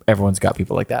assume everyone's got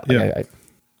people like that. Like Yeah.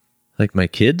 like my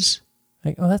kids?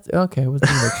 Like, oh, that's okay. What's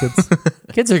the kids?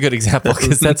 Kids are a good example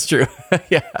because that's true.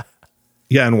 Yeah.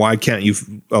 Yeah, and why can't you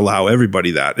allow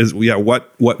everybody that?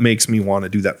 What makes me want to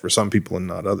do that for some people and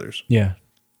not others? Yeah.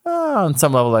 On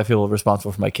some level, I feel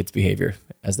responsible for my kids' behavior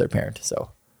as their parent.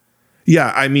 So,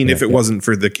 Yeah, I mean, if it wasn't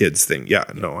for the kids thing,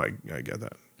 I get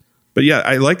that. But yeah,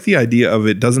 I like the idea of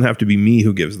it doesn't have to be me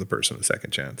who gives the person a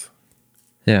second chance.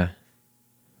 Yeah.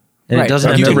 And Right. it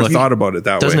doesn't I've have to never look, thought about it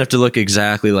that doesn't way. have to look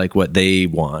exactly like what they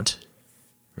want.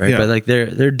 Right? Yeah. But like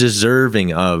they're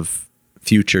deserving of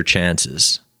future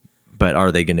chances. But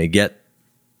are they going to get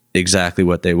exactly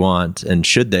what they want? And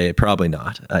should they? Probably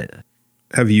not.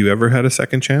 Have you ever had a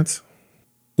second chance?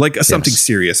 Like something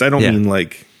serious. I don't mean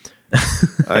like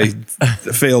I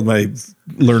failed my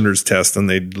learner's test and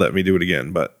they'd let me do it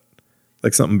again, but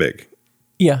like something big.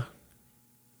 yeah,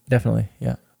 definitely.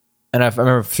 Yeah. And I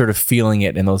remember sort of feeling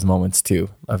it in those moments too,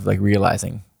 of like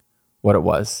realizing what it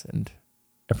was and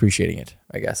appreciating it,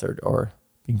 I guess, or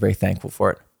being very thankful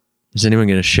for it. Is anyone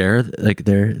going to share like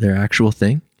their actual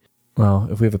thing? Well,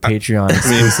 if we have a Patreon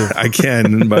exclusive, I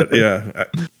can, but yeah.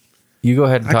 you go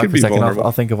ahead and I talk could for a be second. vulnerable.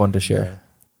 I'll think of one to share.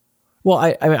 Well,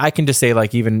 I mean, I can just say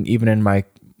like even in my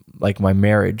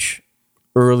marriage,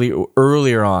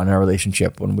 earlier on in our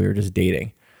relationship when we were just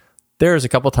dating, there's a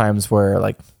couple times where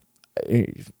like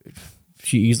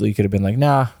she easily could have been like,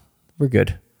 "Nah, we're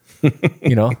good,"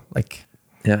 like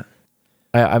Yeah.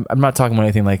 I'm not talking about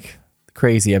anything like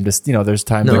crazy. I'm just there's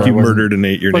times Like where you I wasn't-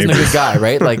 murdered your wasn't neighbor. a good guy,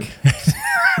 right? Like,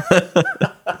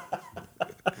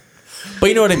 but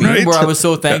you know what I mean? Right? Where I was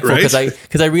so thankful Right?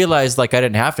 because I realized like I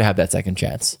didn't have to have that second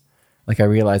chance. Like I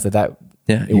realized that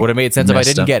Yeah, it would have made sense if I messed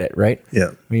didn't up. get it, right?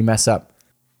 Yeah. We mess up.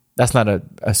 That's not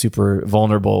a super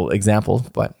vulnerable example,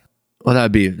 but Well,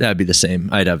 that'd be the same.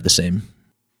 I'd have the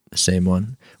same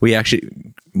one. We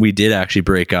did actually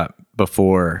break up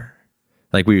before,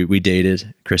 like we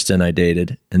dated. Krista and I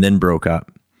dated, and then broke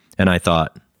up. And I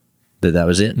thought that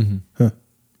was it,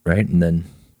 right? And then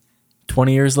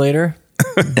 20 years later,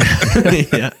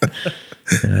 yeah,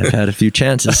 and I've had a few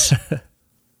chances.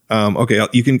 Okay,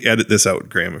 you can edit this out,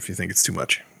 Graham, if you think it's too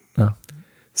much. Oh.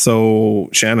 So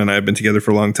Shannon and I have been together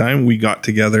for a long time. We got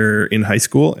together in high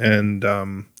school and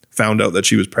found out that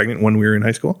she was pregnant when we were in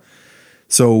high school.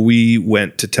 So we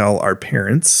went to tell our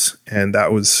parents, and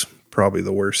that was probably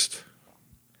the worst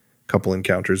couple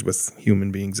encounters with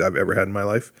human beings I've ever had in my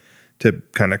life, to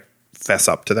kind of fess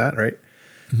up to that, right?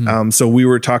 So we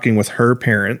were talking with her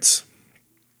parents.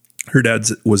 Her dad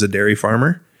was a dairy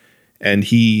farmer, and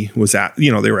he was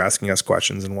they were asking us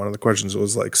questions, and one of the questions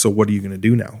was like, "So what are you going to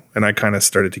do now?" And I kind of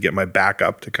started to get my back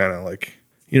up to kind of like,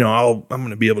 I'm going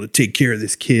to be able to take care of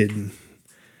this kid.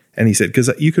 And he said,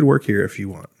 "Because you could work here if you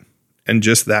want." And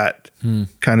just that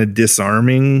kind of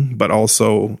disarming, but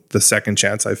also the second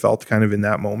chance I felt kind of in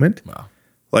that moment. wow.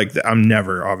 Like I'm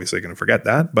never obviously going to forget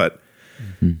that, but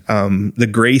the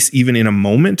grace, even in a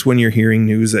moment when you're hearing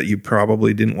news that you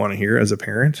probably didn't want to hear as a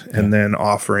parent, and then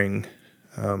offering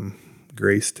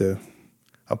grace to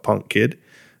a punk kid,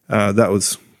 that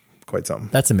was quite something.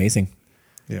 That's amazing.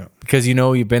 Yeah. Because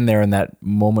you've been there in that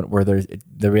moment where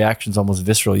the reaction's almost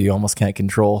visceral. You almost can't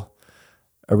control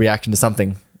a reaction to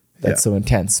something that's so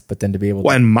intense. But then to be able to...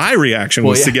 Well, and my reaction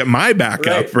was Well, yeah. to get my back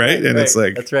Right, up, right? right, And it's right.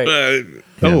 like, That's right.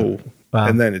 Oh. Wow.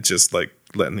 And then it's just like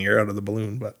letting the air out of the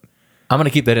balloon. But I'm going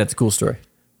to keep that in. It's a cool story.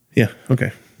 yeah,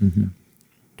 okay.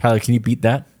 Tyler, can you beat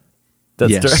that? That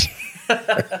Yes. story?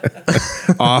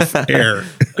 Off air.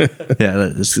 Yeah,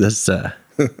 let's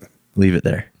leave it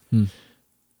there.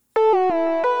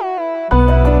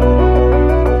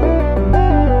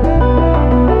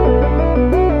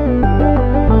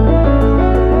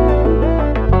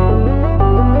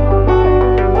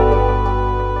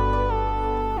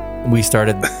 We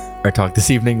started our talk this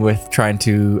evening with trying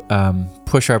to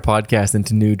push our podcast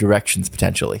into new directions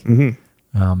potentially. In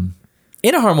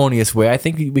a harmonious way. I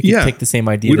think we could Yeah. take the same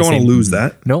idea. We don't want to lose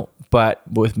that. No, but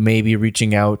with maybe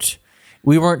reaching out,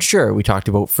 we weren't sure. We talked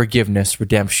about forgiveness,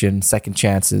 redemption, second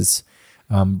chances,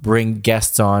 bring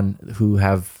guests on who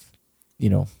have,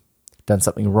 done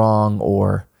something wrong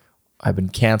or have been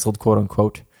canceled, quote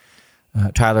unquote.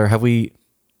 Tyler, have we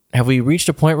reached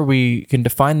a point where we can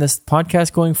define this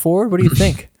podcast going forward? What do you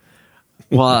think?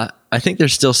 Well, I think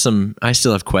there's still I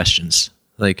still have questions.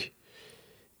 Like,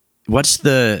 what's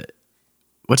the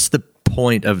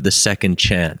point of the second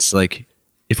chance? Like,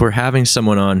 if we're having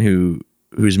someone on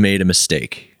who's made a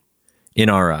mistake in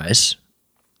our eyes,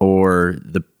 or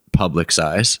the public's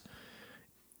eyes,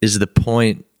 is the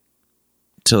point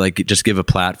to like just give a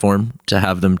platform to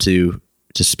have them to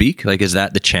speak? Like, is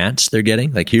that the chance they're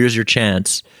getting? Like, here's your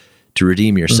chance to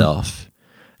redeem yourself.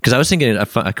 Because I was thinking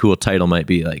a cool title might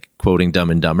be like quoting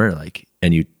Dumb and Dumber, like,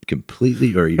 and you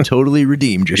completely or you totally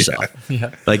redeemed yourself.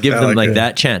 Yeah. Like, give them like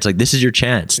that chance. Like, this is your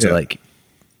chance to like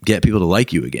get people to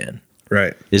like you again.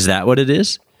 Right. Is that what it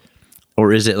is?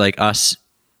 Or is it like us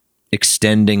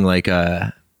extending like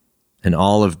an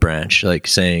olive branch, like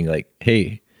saying like,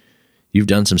 hey, you've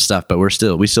done some stuff, but we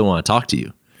still want to talk to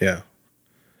you. Yeah.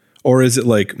 Or is it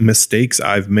like mistakes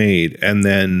I've made, and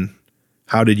then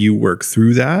how did you work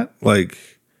through that? Like,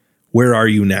 where are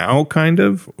you now, kind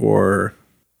of? Or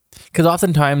because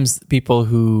oftentimes people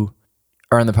who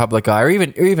are in the public eye, or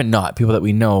even not, people that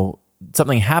we know,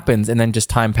 something happens and then just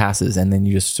time passes and then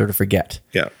you just sort of forget.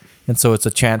 Yeah. And so it's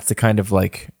a chance to kind of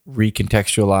like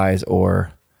recontextualize,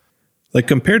 or like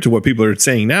compared to what people are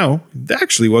saying now, that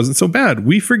actually wasn't so bad.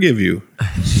 We forgive you.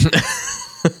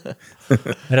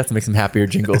 I'd have to make some happier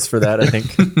jingles for that, I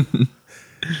think.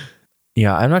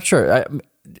 Yeah, I'm not sure.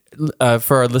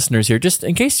 For our listeners here, just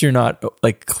in case you're not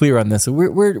like clear on this,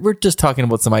 we're just talking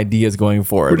about some ideas going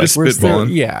forward. We're just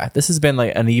spitballing. Yeah, this has been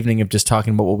like an evening of just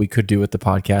talking about what we could do with the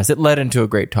podcast. It led into a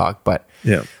great talk, but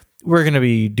Yeah. we're going to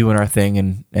be doing our thing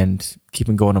and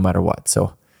keeping going no matter what.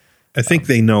 So I think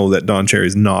they know that Don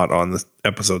Cherry's not on the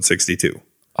episode 62.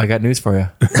 I got news for you.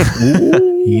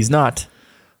 He's not.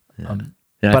 Yeah,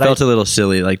 but I felt a little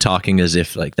silly, like talking as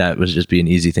if like that was just be an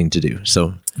easy thing to do.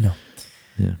 So No.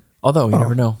 yeah. Although you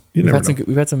never know. You never know.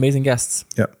 We've had some amazing guests.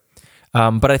 Yeah.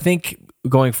 But I think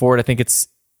going forward,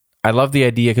 I love the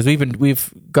idea, because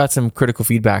we've got some critical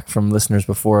feedback from listeners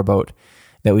before about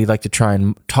that we'd like to try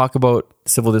and talk about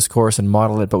civil discourse and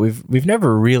model it, but we've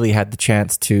never really had the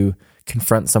chance to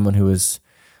confront someone who is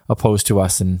opposed to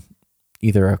us in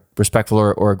either a respectful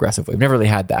or aggressive way. We've never really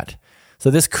had that. So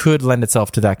this could lend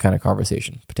itself to that kind of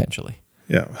conversation, potentially.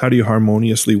 Yeah. How do you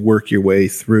harmoniously work your way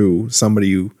through somebody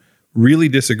you really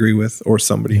disagree with, or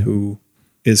somebody who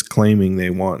is claiming they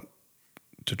want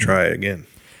to try again?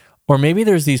 Or maybe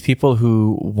there's these people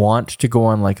who want to go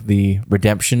on like the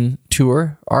redemption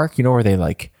tour arc, where they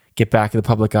like get back to the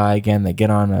public eye again, they get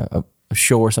on a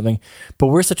show or something. But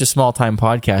we're such a small time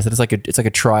podcast that it's like a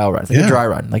trial run. It's like a dry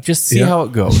run. Like, just see how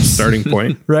it goes. Starting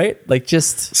point. Right? Like,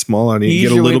 just Small audience, ease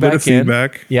get a your way little bit of back in.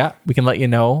 feedback. Yeah, we can let you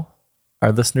know.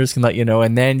 Our listeners can let you know,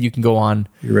 and then you can go on,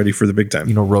 You're ready for the big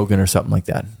time. Rogan or something like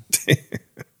that.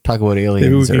 Talk about aliens.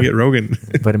 Maybe we can or get Rogan.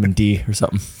 vitamin D or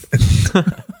something.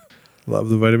 Love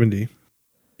the vitamin D.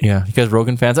 Yeah, you guys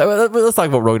Rogan fans. Let's talk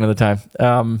about Rogan another time.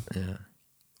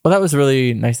 Well, that was a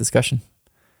really nice discussion,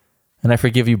 and I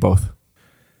forgive you both.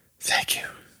 Thank you.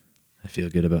 I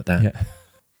feel good about that. Yeah,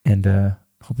 and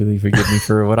hopefully you forgive me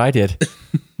for what I did.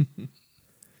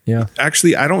 Yeah.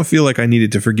 Actually, I don't feel like I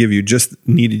needed to forgive you. Just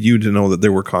needed you to know that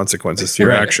there were consequences to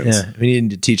your actions. Yeah, we need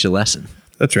to teach a lesson.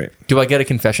 That's right. Do I get a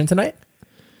confession tonight?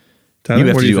 Tyler, You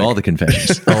have what to do do think? all the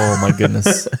confessions. Oh my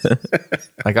goodness.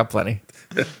 I got plenty.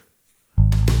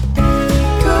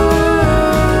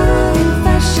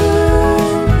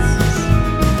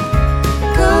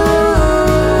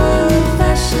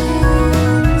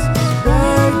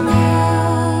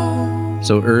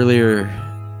 So earlier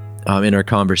in our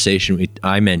conversation,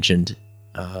 I mentioned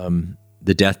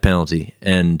the death penalty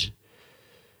and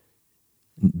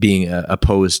being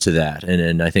opposed to that.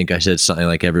 And I think I said something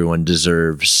like everyone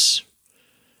deserves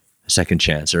a second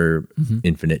chance or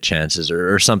infinite chances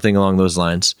or something along those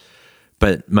lines.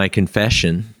 But my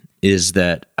confession is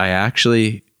that I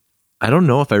don't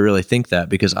know if I really think that,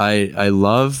 because I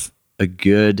love a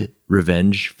good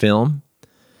revenge film,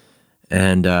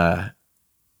 and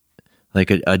like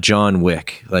a John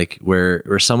Wick, like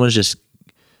where someone's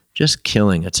just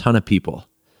killing a ton of people.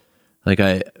 Like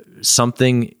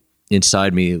something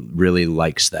inside me really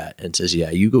likes that and says, yeah,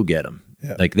 you go get them.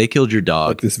 Yeah. Like, they killed your dog.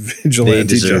 Like this vigilante they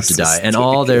deserve justice to die. And to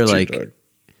all their get your like dog.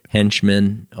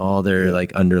 henchmen, all their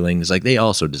like underlings, like they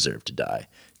also deserve to die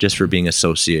just for being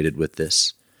associated with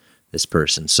this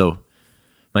person. So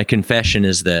my confession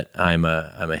is that I'm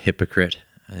a hypocrite.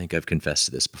 I think I've confessed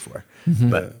to this before,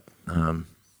 but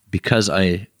because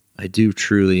I do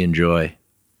truly enjoy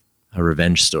a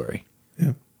revenge story,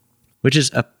 which is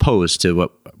opposed to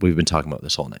what we've been talking about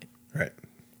this whole night. Right.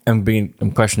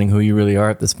 I'm questioning who you really are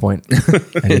at this point.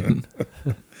 I didn't.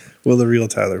 Will the real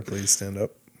Tyler please stand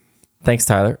up? Thanks,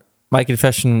 Tyler. My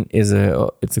confession is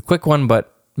it's a quick one,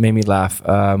 but made me laugh.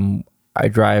 I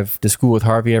drive to school with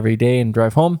Harvey every day and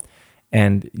drive home,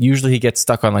 and usually he gets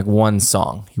stuck on like one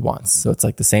song he wants. So it's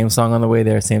like the same song on the way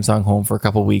there, same song home for a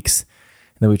couple weeks.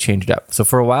 then we changed it up. So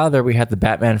for a while there, we had the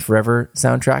Batman Forever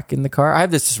soundtrack in the car. I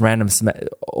have this just random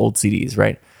old CDs,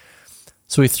 right?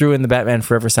 So we threw in the Batman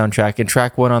Forever soundtrack, and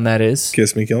track 1 on that is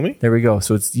Kiss Me, Kill Me. There we go.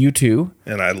 So it's U2.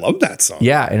 And I love that song.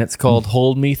 Yeah, and it's called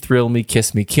Hold Me, Thrill Me,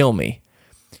 Kiss Me, Kill Me.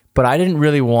 But I didn't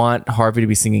really want Harvey to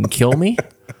be singing Kill Me.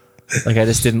 Like, I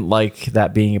just didn't like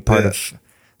that being a part of...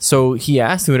 So he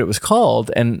asked me what it was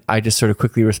called, and I just sort of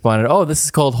quickly responded, oh, this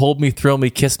is called Hold Me, Thrill Me,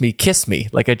 Kiss Me, Kiss Me.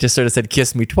 Like, I just sort of said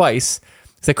kiss me twice,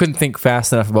 because I couldn't think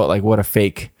fast enough about, like, what a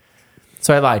fake...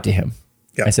 So I lied to him.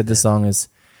 Yeah. I said this song is...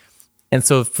 And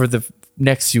so for the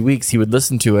next few weeks, he would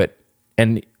listen to it,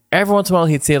 and every once in a while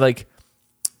he'd say, like,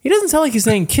 he doesn't sound like he's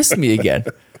saying kiss me again.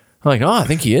 I'm like, oh, I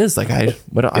think he is. Like, I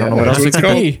don't know what else it could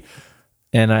be.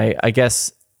 And I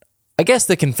guess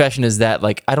the confession is that,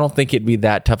 like, I don't think it'd be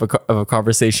that tough of a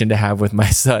conversation to have with my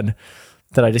son,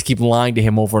 that I just keep lying to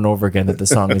him over and over again that the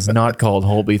song is not called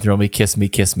Hold Me, Thrill Me, Kiss Me,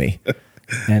 Kiss Me.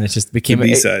 And it just became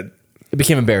it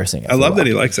became embarrassing. I love that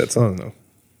he likes that song, though.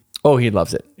 Oh, he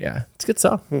loves it. Yeah, it's a good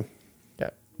song. Yeah,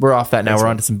 we're off that now. We're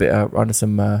onto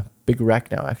some Big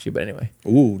Wreck now, actually. But anyway.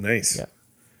 Ooh, nice. Yeah.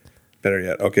 Better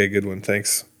yet. Okay, good one.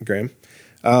 Thanks, Graham.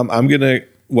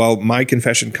 My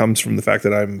confession comes from the fact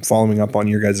that I'm following up on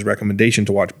your guys' recommendation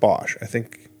to watch Bosch. I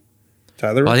think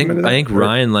Tyler recommended I think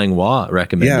Ryan Langlois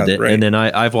recommended it, right. And then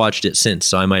I've watched it since,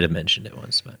 so I might have mentioned it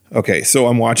once. But. Okay, so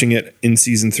I'm watching it in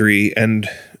season 3, and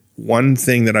one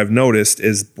thing that I've noticed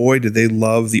is, boy, did they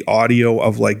love the audio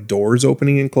of, like, doors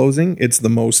opening and closing. It's the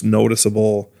most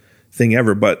noticeable thing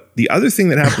ever. But the other thing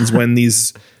that happens when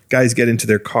these guys get into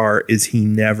their car is he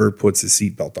never puts his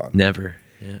seatbelt on. Never.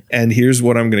 Yeah. And here's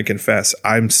what I'm going to confess.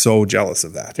 I'm so jealous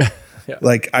of that. Yeah.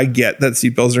 Like, I get that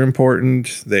seatbelts are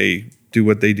important. They do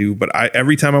what they do. But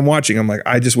every time I'm watching, I'm like,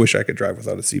 I just wish I could drive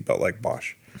without a seatbelt like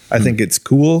Bosch. I think it's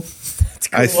cool.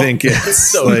 I think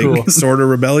it's so like cool. Sort of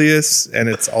rebellious, and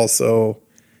it's also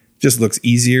just looks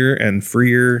easier and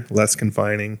freer, less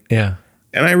confining. Yeah.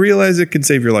 And I realize it can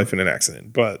save your life in an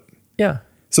accident, but Yeah.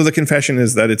 So the confession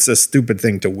is that it's a stupid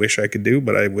thing to wish I could do,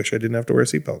 but I wish I didn't have to wear a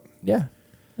seatbelt. Yeah.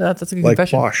 That's a good Like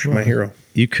confession. Bosch, my hero.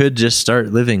 You could just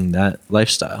start living that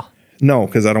lifestyle. No,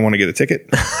 because I don't want to get a ticket,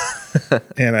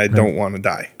 and I don't want to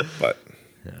die. But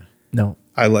No.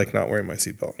 I like not wearing my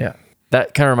seatbelt. Yeah.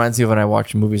 That kind of reminds me of when I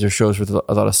watch movies or shows with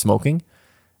a lot of smoking.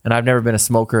 And I've never been a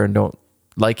smoker and don't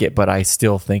like it, but I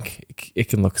still think it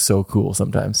can look so cool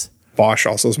sometimes. Bosch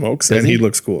also smokes, Does and he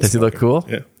looks cool. Does he look cool?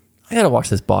 Yeah. I got to watch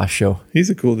this Bosch show. He's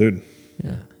a cool dude.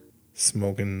 Yeah.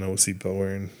 Smoking, no seatbelt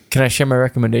wearing. Can I share my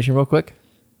recommendation real quick?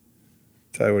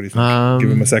 Ty, what do you think? Give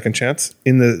him a second chance?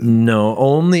 No,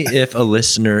 only if a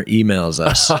listener emails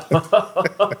us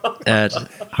at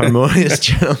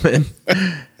harmoniousgentlemen.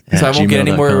 So I won't get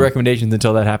any more recommendations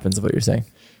until that happens, is what you're saying.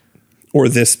 Or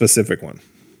this specific one.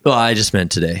 Well, I just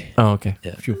meant today. Oh, okay.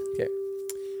 Yeah. Phew. Okay.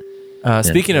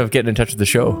 Speaking of getting in touch with the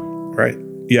show. Right.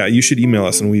 Yeah, you should email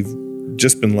us, and we've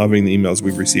just been loving the emails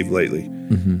we've received lately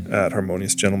at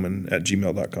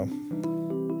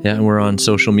harmoniousgentlemen@gmail.com. Yeah, and we're on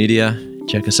social media.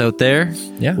 Check us out there.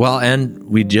 Yeah. Well, and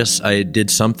I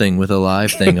did something with a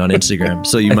live thing on Instagram,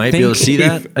 so you might be able to see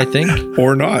that, I think.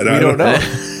 Or not. I don't know.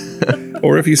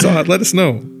 Or if you saw it, let us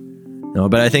know. No,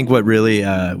 but I think what really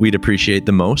we'd appreciate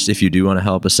the most, if you do want to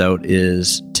help us out,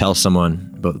 is tell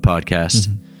someone about the podcast.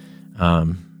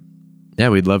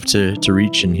 We'd love to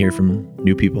reach and hear from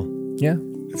new people. Yeah.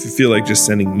 If you feel like just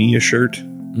sending me a shirt,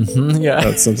 Yeah.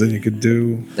 that's something you could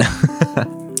do.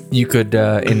 You could,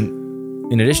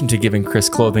 in addition to giving Chris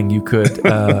clothing, you could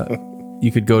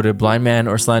go to Blind Man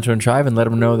or Cilantro and Chive and let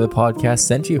them know the podcast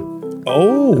sent you.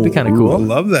 Oh, That'd be kinda cool. I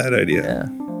love that idea.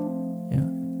 Yeah.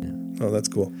 Oh, that's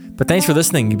cool. But thanks for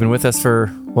listening. You've been with us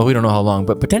for, well, we don't know how long,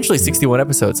 but potentially 61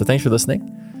 episodes. So thanks for listening.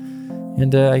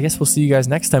 And I guess we'll see you guys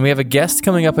next time. We have a guest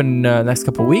coming up in the next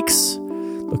couple of weeks.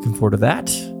 Looking forward to that.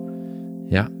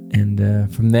 Yeah.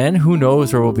 And from then, who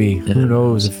knows where we'll be? Yeah. Who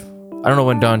knows if I don't know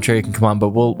when Don Cherry can come on, but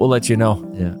we'll let you know.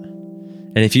 Yeah.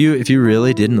 And if you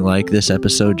really didn't like this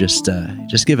episode, just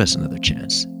give us another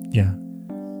chance. Yeah.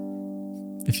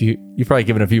 If you've probably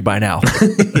given a few by now.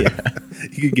 Yeah.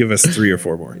 You could give us 3 or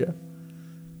 4 more. Yeah.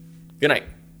 Good night.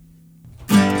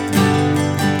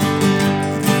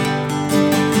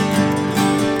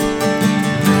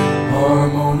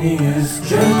 Harmonious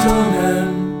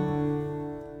gentlemen.